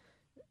backs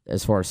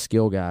as far as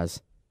skill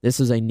guys. This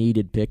is a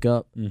needed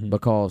pickup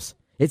because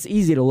it's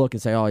easy to look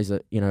and say, oh, he's a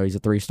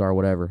 3-star,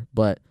 whatever.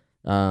 But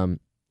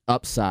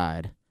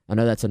upside, I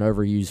know that's an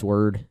overused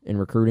word in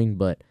recruiting,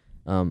 but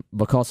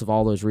because of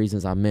all those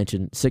reasons I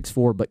mentioned,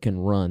 6'4", but can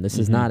run. This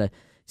is not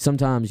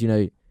sometimes,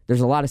 there's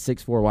a lot of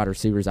 6'4" wide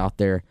receivers out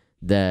there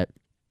that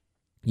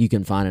you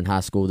can find in high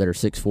school that are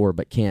 6'4",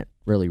 but can't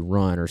really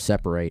run or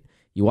separate.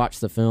 You watch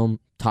the film,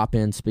 top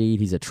end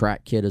speed. He's a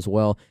track kid as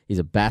well. He's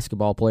a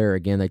basketball player.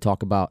 Again, they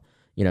talk about,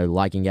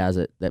 liking guys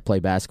that play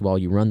basketball.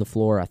 You run the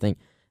floor. I think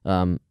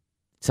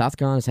South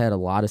Carolina's had a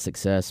lot of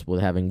success with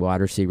having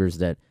wide receivers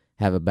that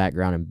have a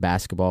background in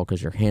basketball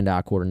because your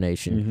hand-eye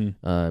coordination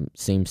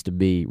seems to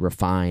be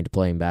refined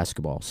playing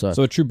basketball. So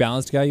a true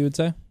balanced guy, you would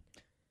say?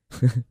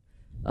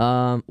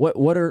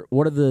 What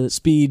are the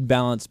speed,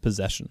 balance,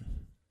 possession?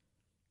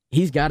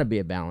 He's got to be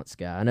a balanced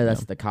guy. I know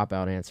that's the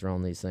cop-out answer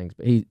on these things,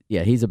 but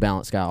he's a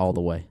balanced guy all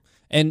the way.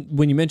 And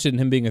when you mentioned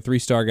him being a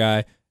 3-star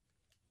guy,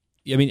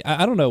 I mean,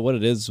 I don't know what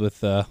it is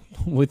with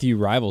you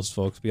Rivals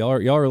folks, but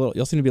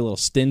y'all seem to be a little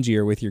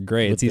stingier with your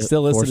grades. He's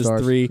still listed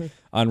as 3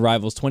 on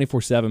Rivals.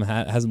 24/7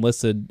 has him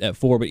listed at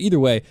 4, but either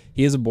way,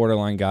 he is a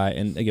borderline guy.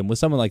 And again, with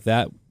someone like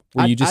that,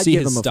 where you just see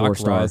his stock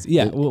rise,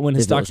 when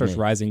his stock starts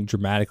rising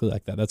dramatically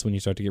like that, that's when you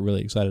start to get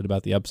really excited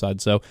about the upside.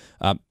 So,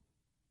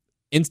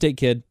 in-state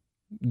kid,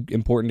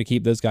 important to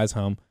keep those guys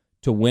home.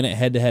 To win it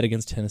head-to-head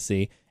against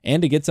Tennessee,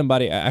 and to get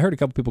somebody. I heard a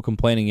couple people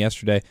complaining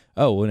yesterday,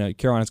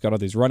 Carolina's got all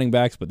these running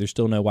backs, but there's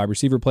still no wide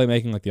receiver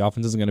playmaking, like the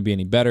offense isn't going to be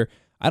any better.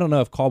 I don't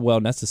know if Caldwell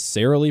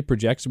necessarily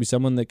projects to be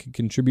someone that could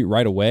contribute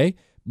right away,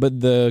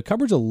 but the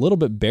cupboard's a little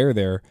bit bare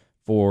there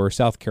for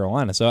South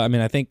Carolina. So, I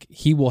mean, I think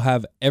he will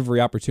have every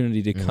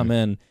opportunity to come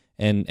in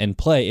and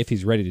play if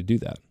he's ready to do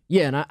that.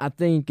 Yeah, and I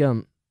think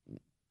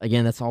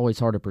again, that's always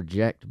hard to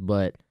project,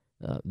 but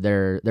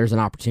there's an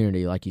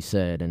opportunity, like you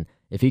said, and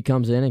if he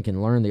comes in and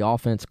can learn the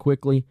offense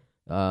quickly,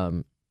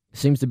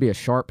 seems to be a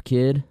sharp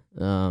kid,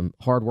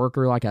 hard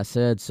worker, like I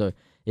said. So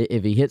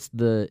if he hits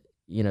the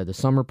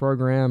summer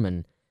program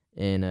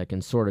and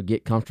can sort of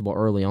get comfortable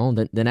early on,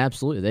 then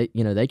absolutely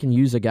they can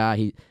use a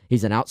guy.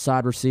 He's an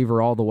outside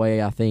receiver all the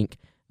way. I think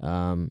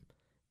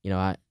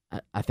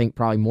I think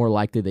probably more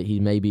likely that he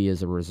maybe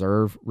is a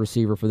reserve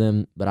receiver for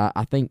them. But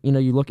I think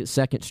you look at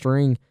second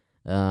string,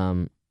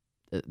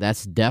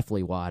 that's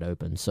definitely wide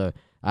open. So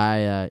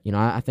I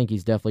think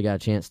he's definitely got a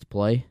chance to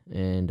play.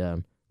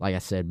 And like I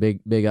said,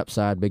 big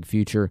upside, big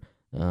future.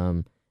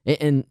 And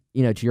to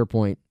your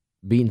point,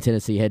 beating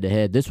Tennessee head to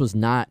head, this was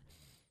not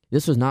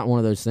one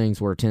of those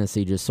things where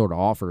Tennessee just sort of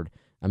offered.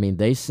 I mean,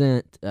 they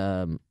sent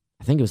I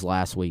think it was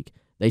last week.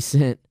 They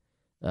sent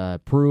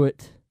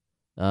Pruitt,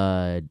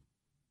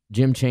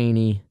 Jim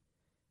Chaney,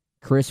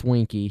 Chris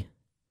Winkie,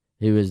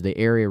 who is the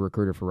area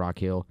recruiter for Rock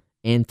Hill,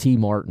 and T.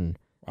 Martin.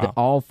 Wow.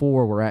 All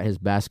four were at his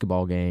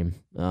basketball game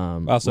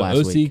Also, last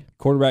OC, week.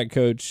 quarterback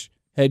coach,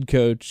 head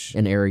coach,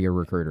 An area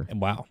recruiter.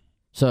 and wow.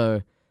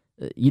 So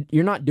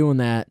you're not doing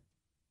that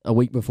a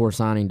week before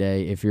signing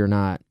day if you're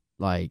not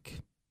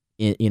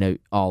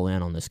all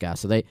in on this guy.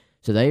 So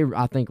they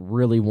I think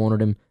really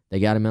wanted him. They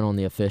got him in on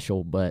the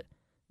official, but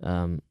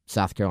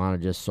South Carolina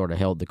just sort of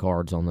held the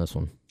cards on this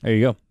one. There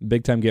you go.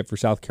 Big time get for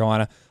South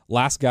Carolina.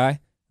 Last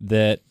guy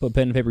that put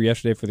pen and paper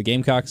yesterday for the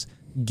Gamecocks,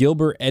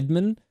 Gilbert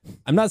Edmond.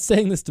 I'm not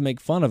saying this to make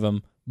fun of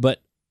him,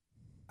 but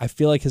I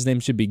feel like his name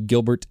should be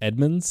Gilbert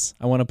Edmonds.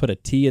 I want to put a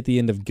T at the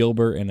end of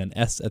Gilbert and an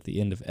S at the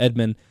end of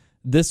Edmond.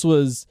 This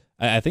was,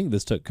 I think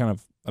this took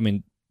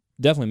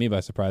definitely me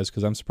by surprise,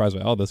 because I'm surprised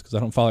by all this because I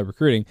don't follow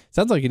recruiting.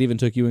 Sounds like it even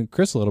took you and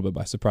Chris a little bit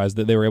by surprise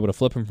that they were able to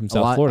flip him from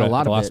South Florida a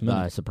lot at the of last it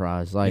minute. by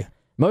surprise.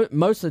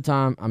 Most of the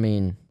time,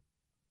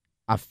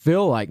 I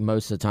feel like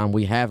most of the time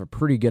we have a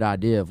pretty good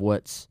idea of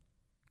what's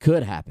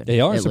could happen.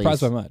 They aren't at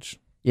surprised least. by much.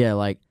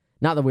 Yeah,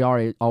 not that we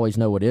always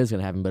know what is going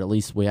to happen, but at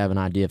least we have an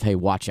idea of, hey,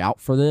 watch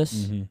out for this.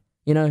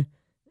 Mm-hmm.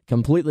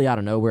 Completely out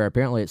of nowhere.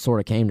 Apparently, it sort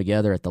of came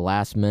together at the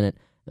last minute.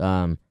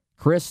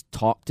 Chris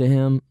talked to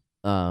him,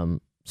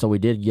 so we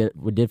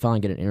did finally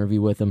get an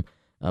interview with him.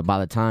 By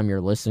the time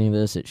you're listening to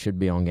this, it should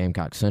be on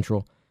Gamecock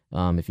Central.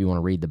 If you want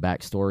to read the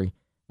backstory.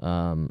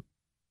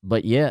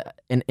 But yeah,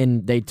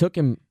 and they took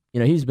him.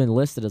 He's been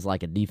listed as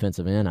like a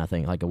defensive end, I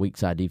think, like a weak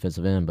side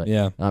defensive end. But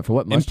yeah, for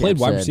what and played Muschamp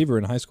wide said, receiver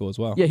in high school as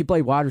well. Yeah, he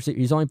played wide receiver.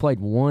 He's only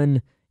played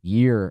 1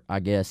 year,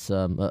 I guess,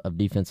 of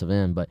defensive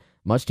end. But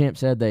Muschamp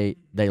said they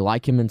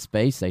like him in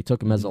space. They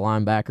took him as a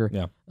linebacker.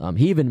 Yeah.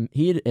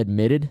 He had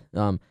admitted.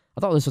 I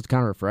thought this was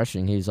kind of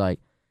refreshing. He's like,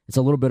 it's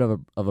a little bit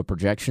of a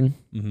projection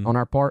on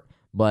our part,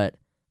 but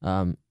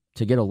to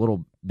get a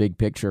little big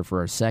picture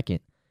for a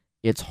second,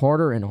 it's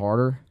harder and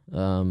harder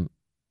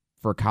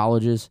for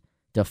colleges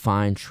to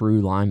find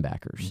true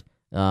linebackers.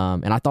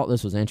 And I thought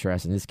this was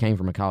interesting. This came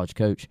from a college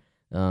coach.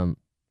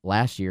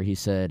 Last year, he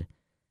said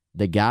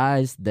the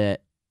guys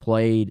that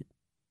played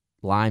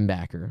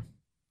linebacker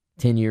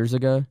 10 years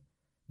ago,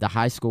 the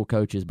high school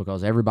coaches,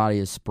 because everybody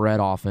is spread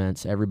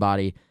offense,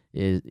 everybody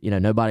is,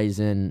 nobody's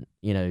in,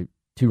 2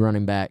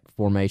 running back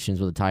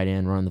formations with a tight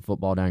end running the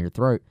football down your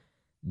throat.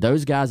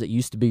 Those guys that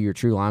used to be your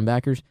true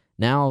linebackers,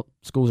 now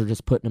schools are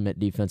just putting them at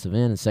defensive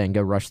end and saying,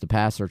 go rush the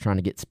passer, trying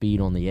to get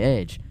speed on the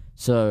edge.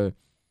 So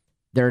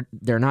they're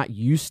not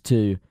used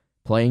to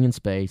playing in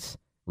space,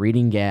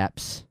 reading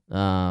gaps,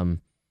 doing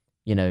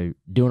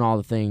all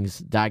the things,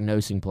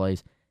 diagnosing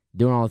plays,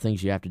 doing all the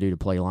things you have to do to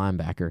play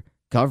linebacker.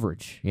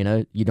 Coverage, you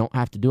don't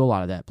have to do a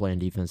lot of that playing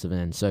defensive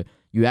end. So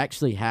you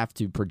actually have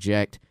to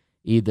project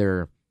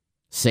either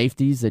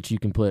safeties that you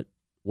can put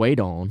weight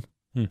on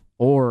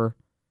or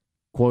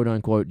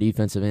quote-unquote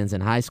defensive ends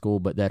in high school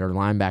but that are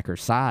linebacker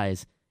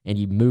size, and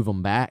you move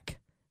them back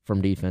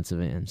from defensive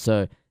end.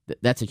 So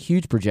that's a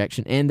huge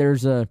projection, and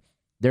there's a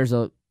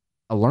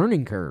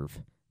learning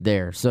curve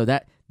there. So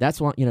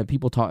that's why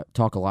people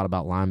talk a lot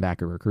about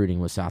linebacker recruiting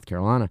with South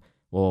Carolina.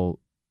 Well,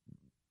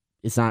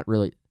 it's not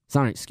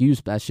an excuse,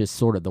 but that's just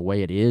sort of the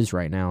way it is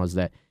right now, is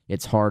that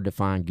it's hard to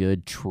find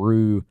good,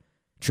 true,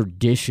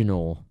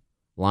 traditional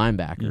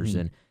linebackers. Mm-hmm.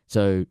 And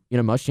so,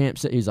 Muschamp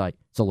said, he's like,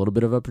 it's a little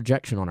bit of a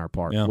projection on our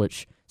part,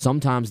 which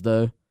sometimes,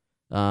 though,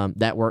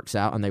 that works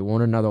out, and they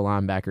want another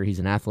linebacker. He's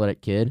an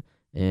athletic kid,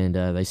 and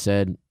they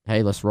said,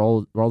 hey, let's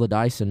roll the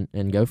dice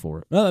and go for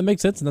it. No, that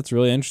makes sense, and that's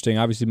really interesting.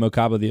 Obviously, Mo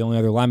Kaba, the only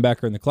other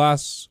linebacker in the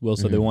class. Will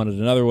said they wanted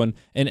another one,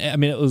 and I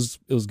mean, it was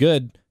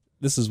good.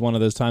 This is one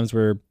of those times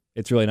where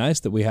it's really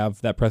nice that we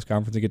have that press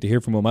conference and get to hear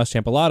from Will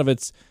Muschamp. A lot of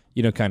it's,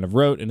 kind of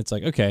rote, and it's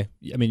like, okay,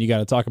 I mean, you got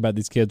to talk about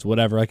these kids,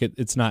 whatever. Like,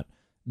 it's not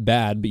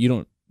bad, but you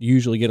don't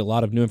usually get a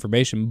lot of new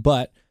information.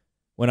 But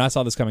when I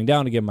saw this coming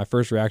down, again, my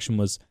first reaction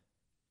was,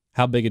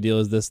 how big a deal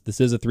is this? This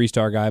is a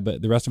 3-star guy,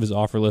 but the rest of his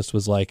offer list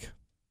was like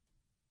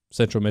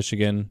Central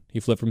Michigan. He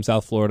flipped from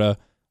South Florida.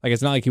 Like,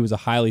 it's not like he was a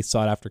highly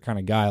sought-after kind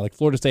of guy. Like,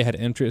 Florida State had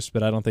interest,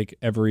 but I don't think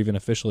ever even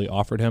officially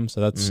offered him.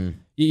 So that's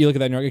you look at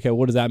that and you're like, okay,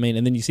 what does that mean?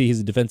 And then you see he's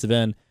a defensive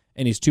end,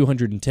 and he's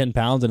 210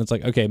 pounds, and it's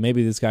like, okay,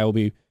 maybe this guy will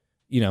be,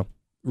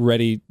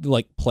 ready,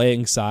 like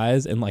playing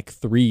size in like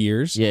 3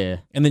 years. Yeah.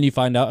 And then you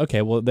find out,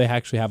 okay, well, they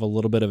actually have a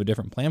little bit of a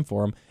different plan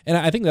for him. And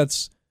I think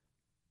that's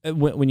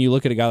when you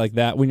look at a guy like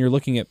that, when you're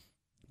looking at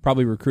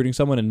probably recruiting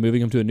someone and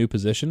moving him to a new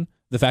position,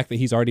 the fact that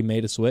he's already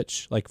made a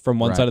switch, like from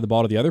one side of the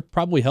ball to the other,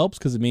 probably helps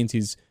because it means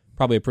he's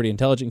probably a pretty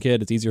intelligent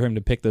kid. It's easier for him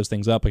to pick those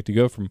things up. Like to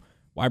go from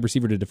wide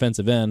receiver to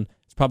defensive end,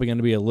 it's probably going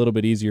to be a little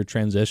bit easier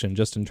transition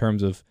just in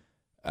terms of,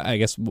 I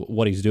guess,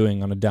 what he's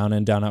doing on a down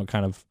in, down out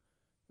kind of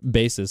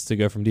basis to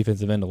go from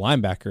defensive end to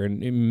linebacker,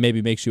 and it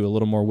maybe makes you a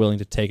little more willing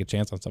to take a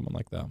chance on someone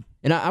like that.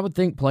 And I would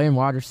think playing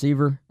wide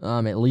receiver,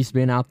 at least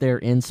being out there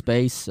in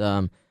space,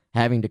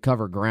 having to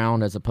cover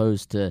ground as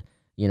opposed to,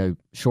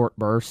 short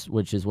bursts,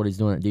 which is what he's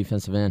doing at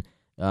defensive end.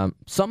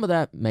 Some of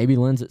that maybe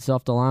lends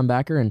itself to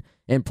linebacker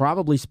and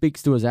probably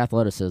speaks to his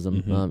athleticism.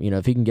 Mm-hmm.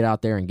 If he can get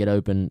out there and get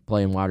open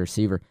playing wide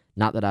receiver,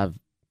 not that I've,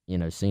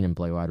 seen him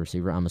play wide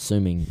receiver. I'm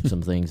assuming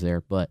some things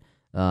there, but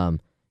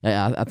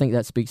I think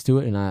that speaks to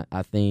it, and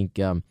I think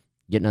getting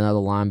another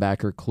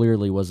linebacker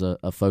clearly was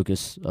a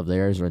focus of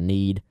theirs or a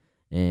need,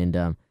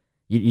 and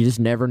you just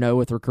never know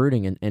with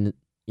recruiting, and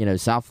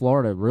South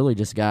Florida really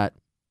just got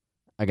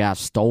a guy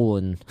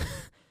stolen.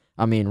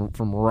 I mean,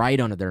 from right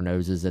under their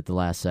noses at the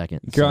last second.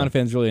 Carolina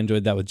fans really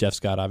enjoyed that with Jeff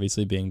Scott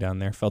obviously being down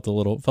there. Felt a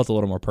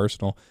little more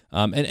personal.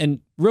 And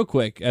real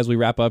quick, as we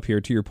wrap up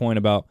here, to your point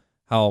about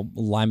how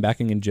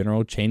linebacking in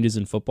general changes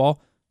in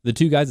football, the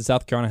two guys that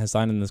South Carolina has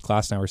signed in this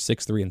class now are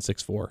 6'3" and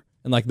 6'4".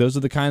 And like those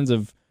are the kinds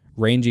of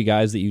rangy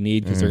guys that you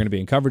need because they're going to be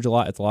in coverage a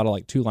lot. It's a lot of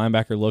like two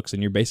linebacker looks,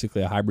 and you're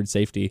basically a hybrid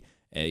safety,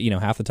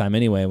 half the time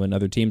anyway when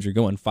other teams are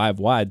going five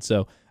wide.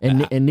 So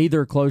and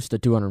neither are close to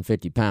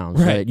 250 pounds.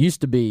 Right. So it used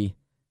to be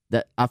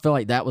that I feel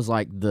like that was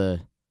like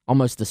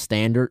almost the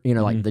standard,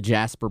 like the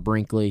Jasper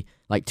Brinkley,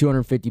 like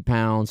 250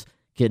 pounds,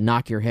 could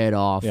knock your head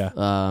off,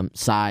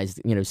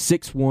 sized,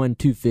 6'1",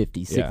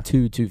 250, 6'2",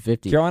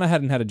 250. Carolina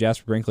hadn't had a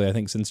Jasper Brinkley, I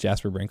think, since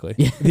Jasper Brinkley.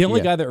 The only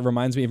guy that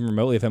reminds me even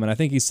remotely of him, and I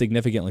think he's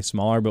significantly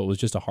smaller, but was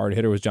just a hard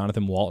hitter, was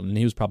Jonathan Walton.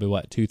 He was probably,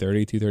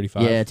 230,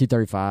 235? Yeah,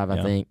 235,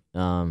 I think.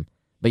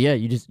 But yeah,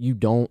 you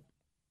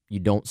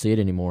don't see it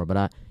anymore.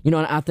 But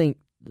I think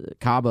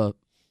Kaba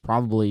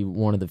probably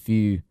one of the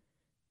few,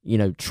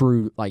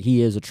 true, like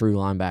he is a true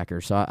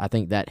linebacker. So I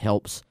think that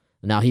helps.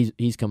 Now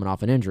he's coming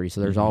off an injury,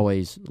 so there's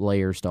always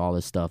layers to all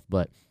this stuff.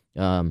 But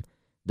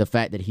the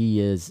fact that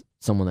he is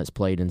someone that's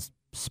played in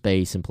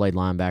space and played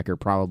linebacker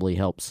probably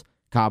helps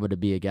Kaba to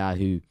be a guy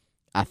who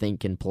I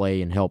think can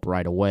play and help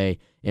right away,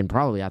 and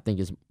probably I think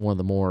is one of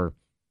the more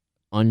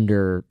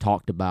under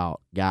talked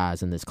about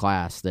guys in this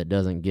class that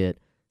doesn't get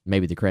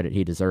maybe the credit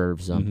he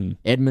deserves.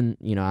 Edmond,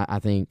 I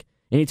think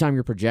anytime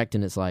you're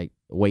projecting, it's like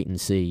wait and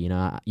see.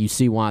 You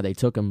see why they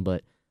took him,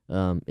 but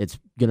it's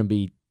going to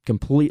be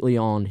completely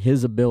on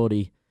his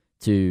ability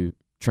to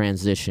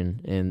transition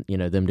and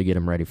them to get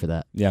him ready for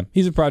that. Yeah,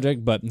 he's a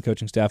project, but the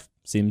coaching staff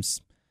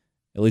seems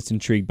at least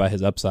intrigued by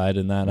his upside,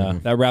 and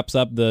that wraps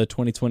up the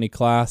 2020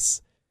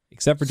 class,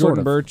 except for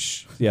Jordan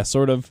Birch. Yeah,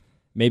 sort of.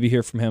 Maybe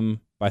hear from him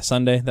by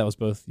Sunday. That was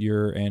both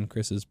your and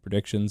Chris's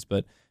predictions,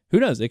 but who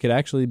knows? It could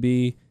actually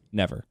be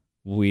never.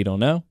 We don't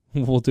know.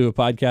 We'll do a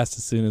podcast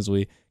as soon as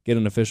we get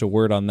an official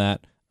word on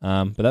that.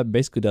 But that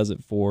basically does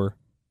it for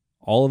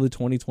all of the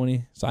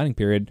 2020 signing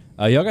period.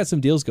 Y'all got some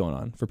deals going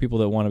on for people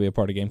that want to be a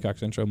part of Gamecock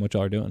Central and what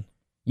y'all are doing.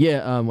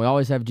 Yeah, we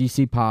always have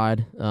GC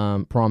Pod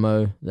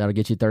promo. That'll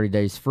get you 30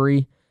 days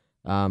free.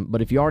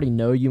 But if you already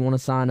know you want to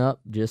sign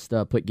up, just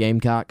put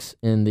Gamecocks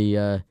in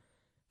the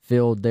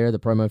field there, the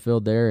promo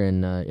field there,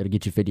 and it'll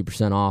get you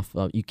 50% off.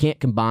 You can't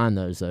combine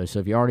those, though. So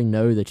if you already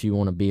know that you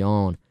want to be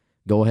on,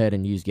 go ahead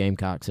and use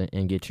Gamecocks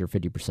and get your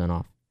 50%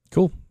 off.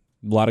 Cool.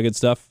 A lot of good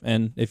stuff.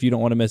 And if you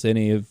don't want to miss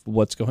any of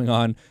what's going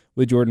on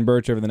with Jordan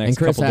Birch over the next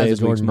couple days,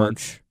 Jordan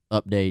Birch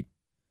update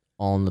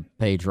on the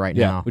page right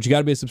now. But you got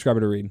to be a subscriber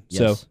to read.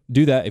 Yes. So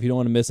do that if you don't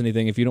want to miss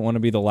anything. If you don't want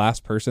to be the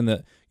last person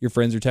that your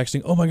friends are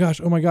texting, oh my gosh,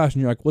 and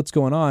you're like, what's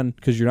going on?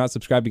 Because you're not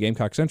subscribed to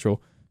Gamecock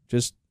Central,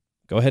 just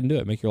go ahead and do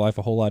it. Make your life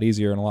a whole lot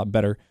easier and a lot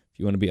better if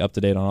you want to be up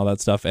to date on all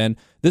that stuff. And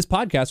this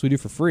podcast we do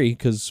for free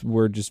because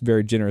we're just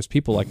very generous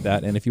people like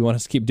that. And if you want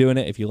us to keep doing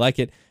it, if you like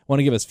it, want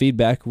to give us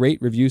feedback,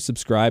 rate, review,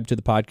 subscribe to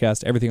the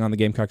podcast, everything on the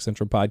Gamecock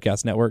Central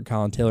Podcast Network.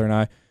 Colin Taylor and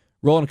I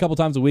rolling a couple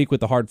times a week with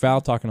the Hard Foul,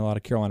 talking a lot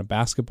of Carolina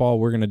basketball.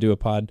 We're going to do a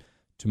pod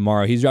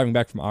tomorrow. He's driving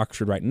back from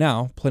Oxford right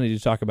now. Plenty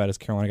to talk about as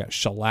Carolina got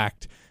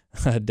shellacked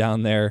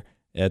down there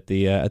at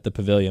the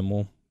Pavilion.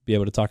 We'll be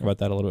able to talk about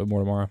that a little bit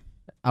more tomorrow.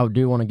 I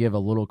do want to give a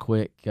little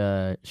quick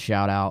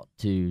shout out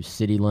to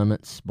City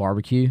Limits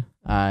Barbecue.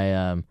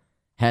 I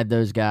had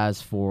those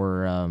guys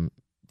for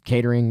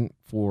catering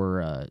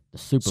for the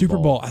Super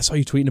Bowl. I saw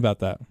you tweeting about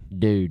that.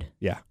 Dude.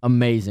 Yeah.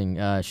 Amazing.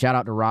 Shout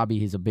out to Robbie.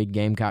 He's a big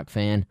Gamecock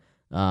fan.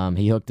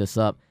 He hooked us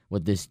up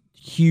with this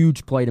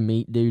huge plate of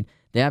meat, dude.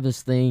 They have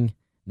this thing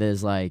that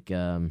is like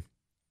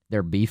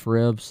their beef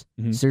ribs.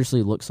 Mm-hmm.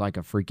 Seriously looks like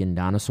a freaking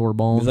dinosaur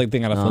bone. It's like the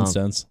thing out of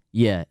Flintstones.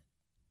 Yeah.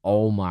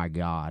 Oh, my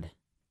God.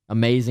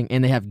 Amazing.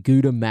 And they have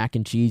Gouda mac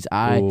and cheese.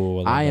 I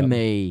am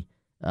a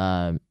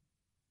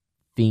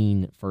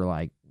fiend for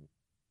like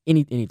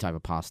any type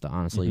of pasta,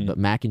 honestly, but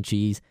mac and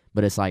cheese.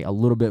 But it's like a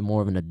little bit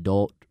more of an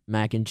adult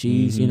mac and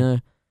cheese, you know,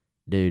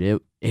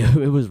 dude.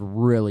 It was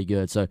really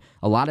good. So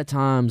a lot of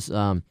times,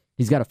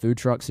 he's got a food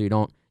truck, so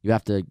you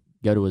have to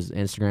go to his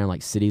Instagram,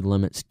 like City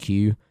Limits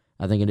Q,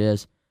 I think it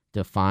is,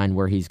 to find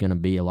where he's going to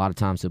be. A lot of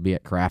times he'll be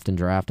at Craft and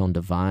Draft on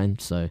Divine.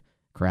 So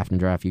Craft and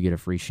Draft, you get a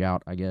free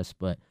shout, I guess.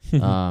 But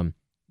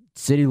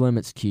City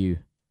Limits Q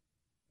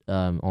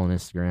on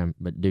Instagram.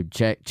 But dude,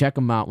 check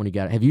him out when you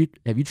got it.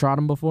 Have you tried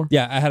them before?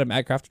 Yeah, I had him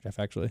at Craft Jeff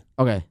actually.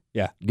 Okay.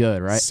 Yeah.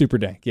 Good, right? Super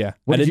dank. Yeah.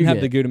 What I did didn't you have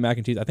get? the Gouda mac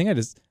and cheese. I think I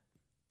don't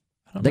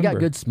They remember. got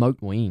good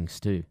smoked wings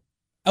too.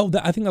 Oh,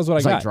 I think that's what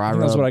It's I got. like dry I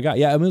think that's rub. what I got.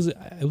 Yeah, it was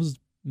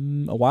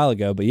a while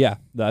ago, but yeah,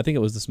 I think it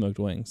was the smoked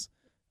wings.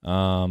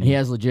 He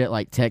has legit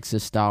like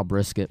Texas style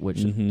brisket, which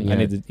you know, I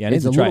need to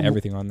it's a try little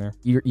everything on there.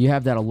 You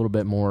have that a little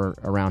bit more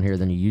around here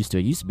than you used to.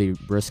 It used to be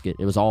brisket.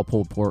 It was all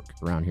pulled pork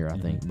around here, I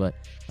think. But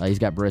he's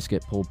got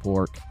brisket, pulled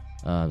pork,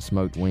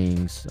 smoked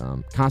wings,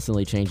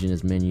 constantly changing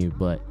his menu,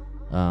 but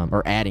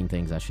or adding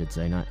things, I should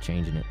say, not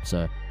changing it.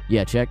 So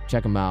yeah, check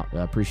him out.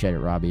 Appreciate it,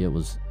 Robbie. It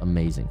was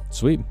amazing.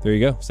 Sweet. There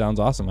you go. Sounds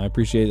awesome. I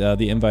appreciate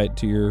the invite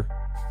to your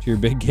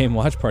big game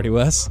watch party,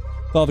 Wes.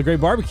 With all the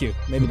great barbecue.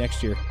 Maybe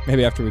next year.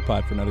 Maybe after we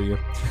pod for another year.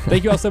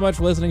 Thank you all so much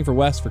for listening. For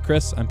Wes, for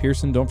Chris, I'm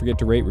Pearson. Don't forget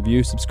to rate,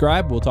 review,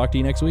 subscribe. We'll talk to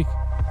you next week.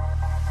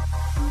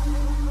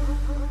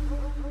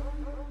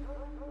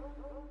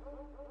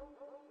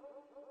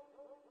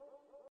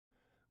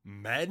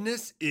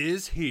 Madness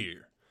is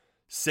here.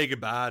 Say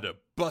goodbye to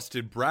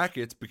busted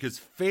brackets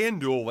because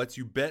FanDuel lets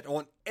you bet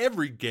on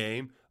every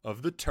game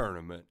of the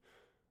tournament.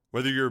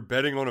 Whether you're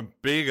betting on a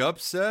big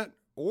upset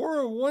or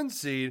a 1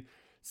 seed,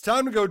 it's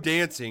time to go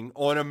dancing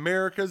on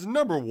America's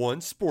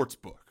 #1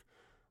 sportsbook.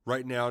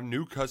 Right now,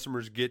 new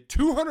customers get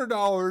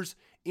 $200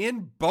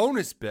 in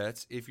bonus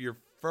bets if your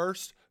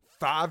first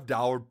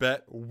 $5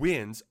 bet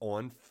wins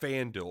on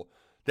FanDuel.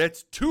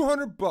 That's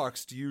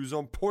 $200 to use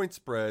on point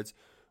spreads,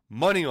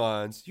 money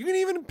lines. You can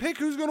even pick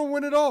who's going to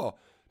win it all.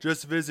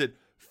 Just visit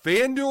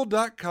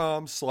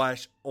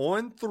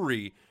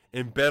FanDuel.com/on3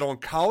 and bet on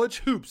college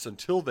hoops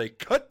until they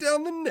cut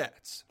down the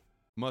nets.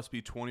 Must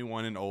be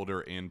 21 and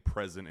older and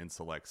present in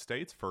select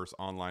states. First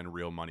online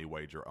real money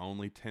wager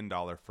only.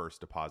 $10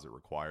 first deposit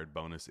required.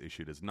 Bonus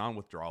issued as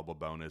non-withdrawable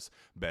bonus.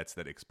 Bets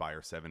that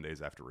expire 7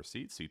 days after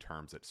receipt. See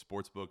terms at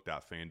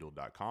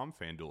sportsbook.fanduel.com.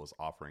 FanDuel is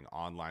offering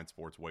online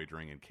sports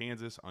wagering in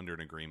Kansas under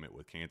an agreement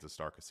with Kansas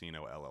Star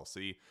Casino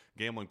LLC.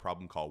 Gambling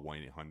problem? Call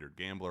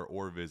 1-800-GAMBLER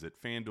or visit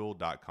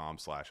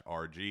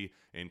fanduel.com/RG.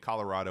 In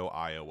Colorado,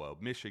 Iowa,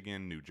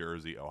 Michigan, New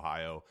Jersey,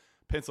 Ohio,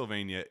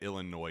 Pennsylvania,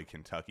 Illinois,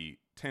 Kentucky,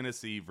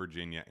 Tennessee,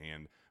 Virginia,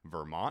 and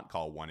Vermont.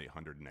 Call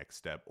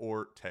 1-800-NEXT-STEP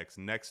or text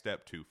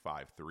NEXT-STEP to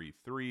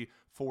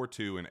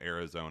 53342. In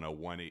Arizona,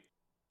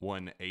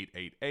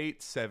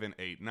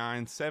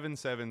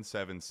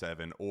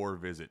 1-888-789-7777 or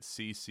visit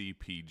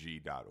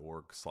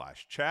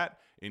ccpg.org/chat.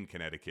 In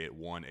Connecticut,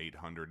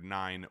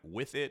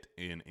 1-800-9-WITH-IT.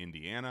 In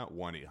Indiana,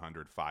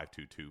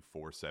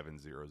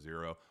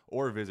 1-800-522-4700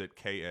 or visit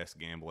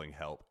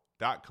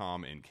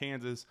ksgamblinghelp.com. In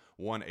Kansas,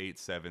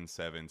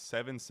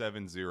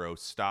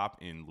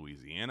 1-877-770-STOP. In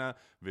Louisiana,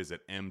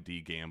 visit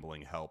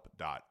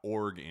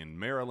mdgamblinghelp.org. In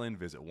Maryland,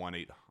 visit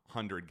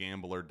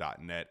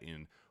 1-800-gambler.net.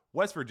 In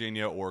West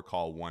Virginia, or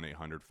call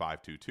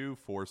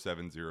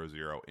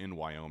 1-800-522-4700. In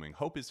Wyoming,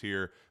 Hope is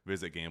here.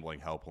 Visit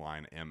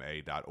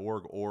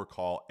gamblinghelplinema.org or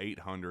call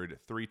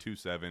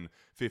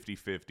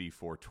 800-327-5050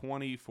 for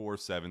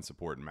 24/7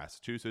 support in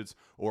Massachusetts,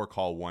 or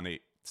call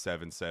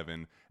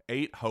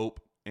 1-877-8-HOPE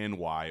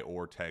NY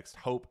or text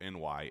HOPE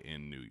NY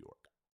in New York.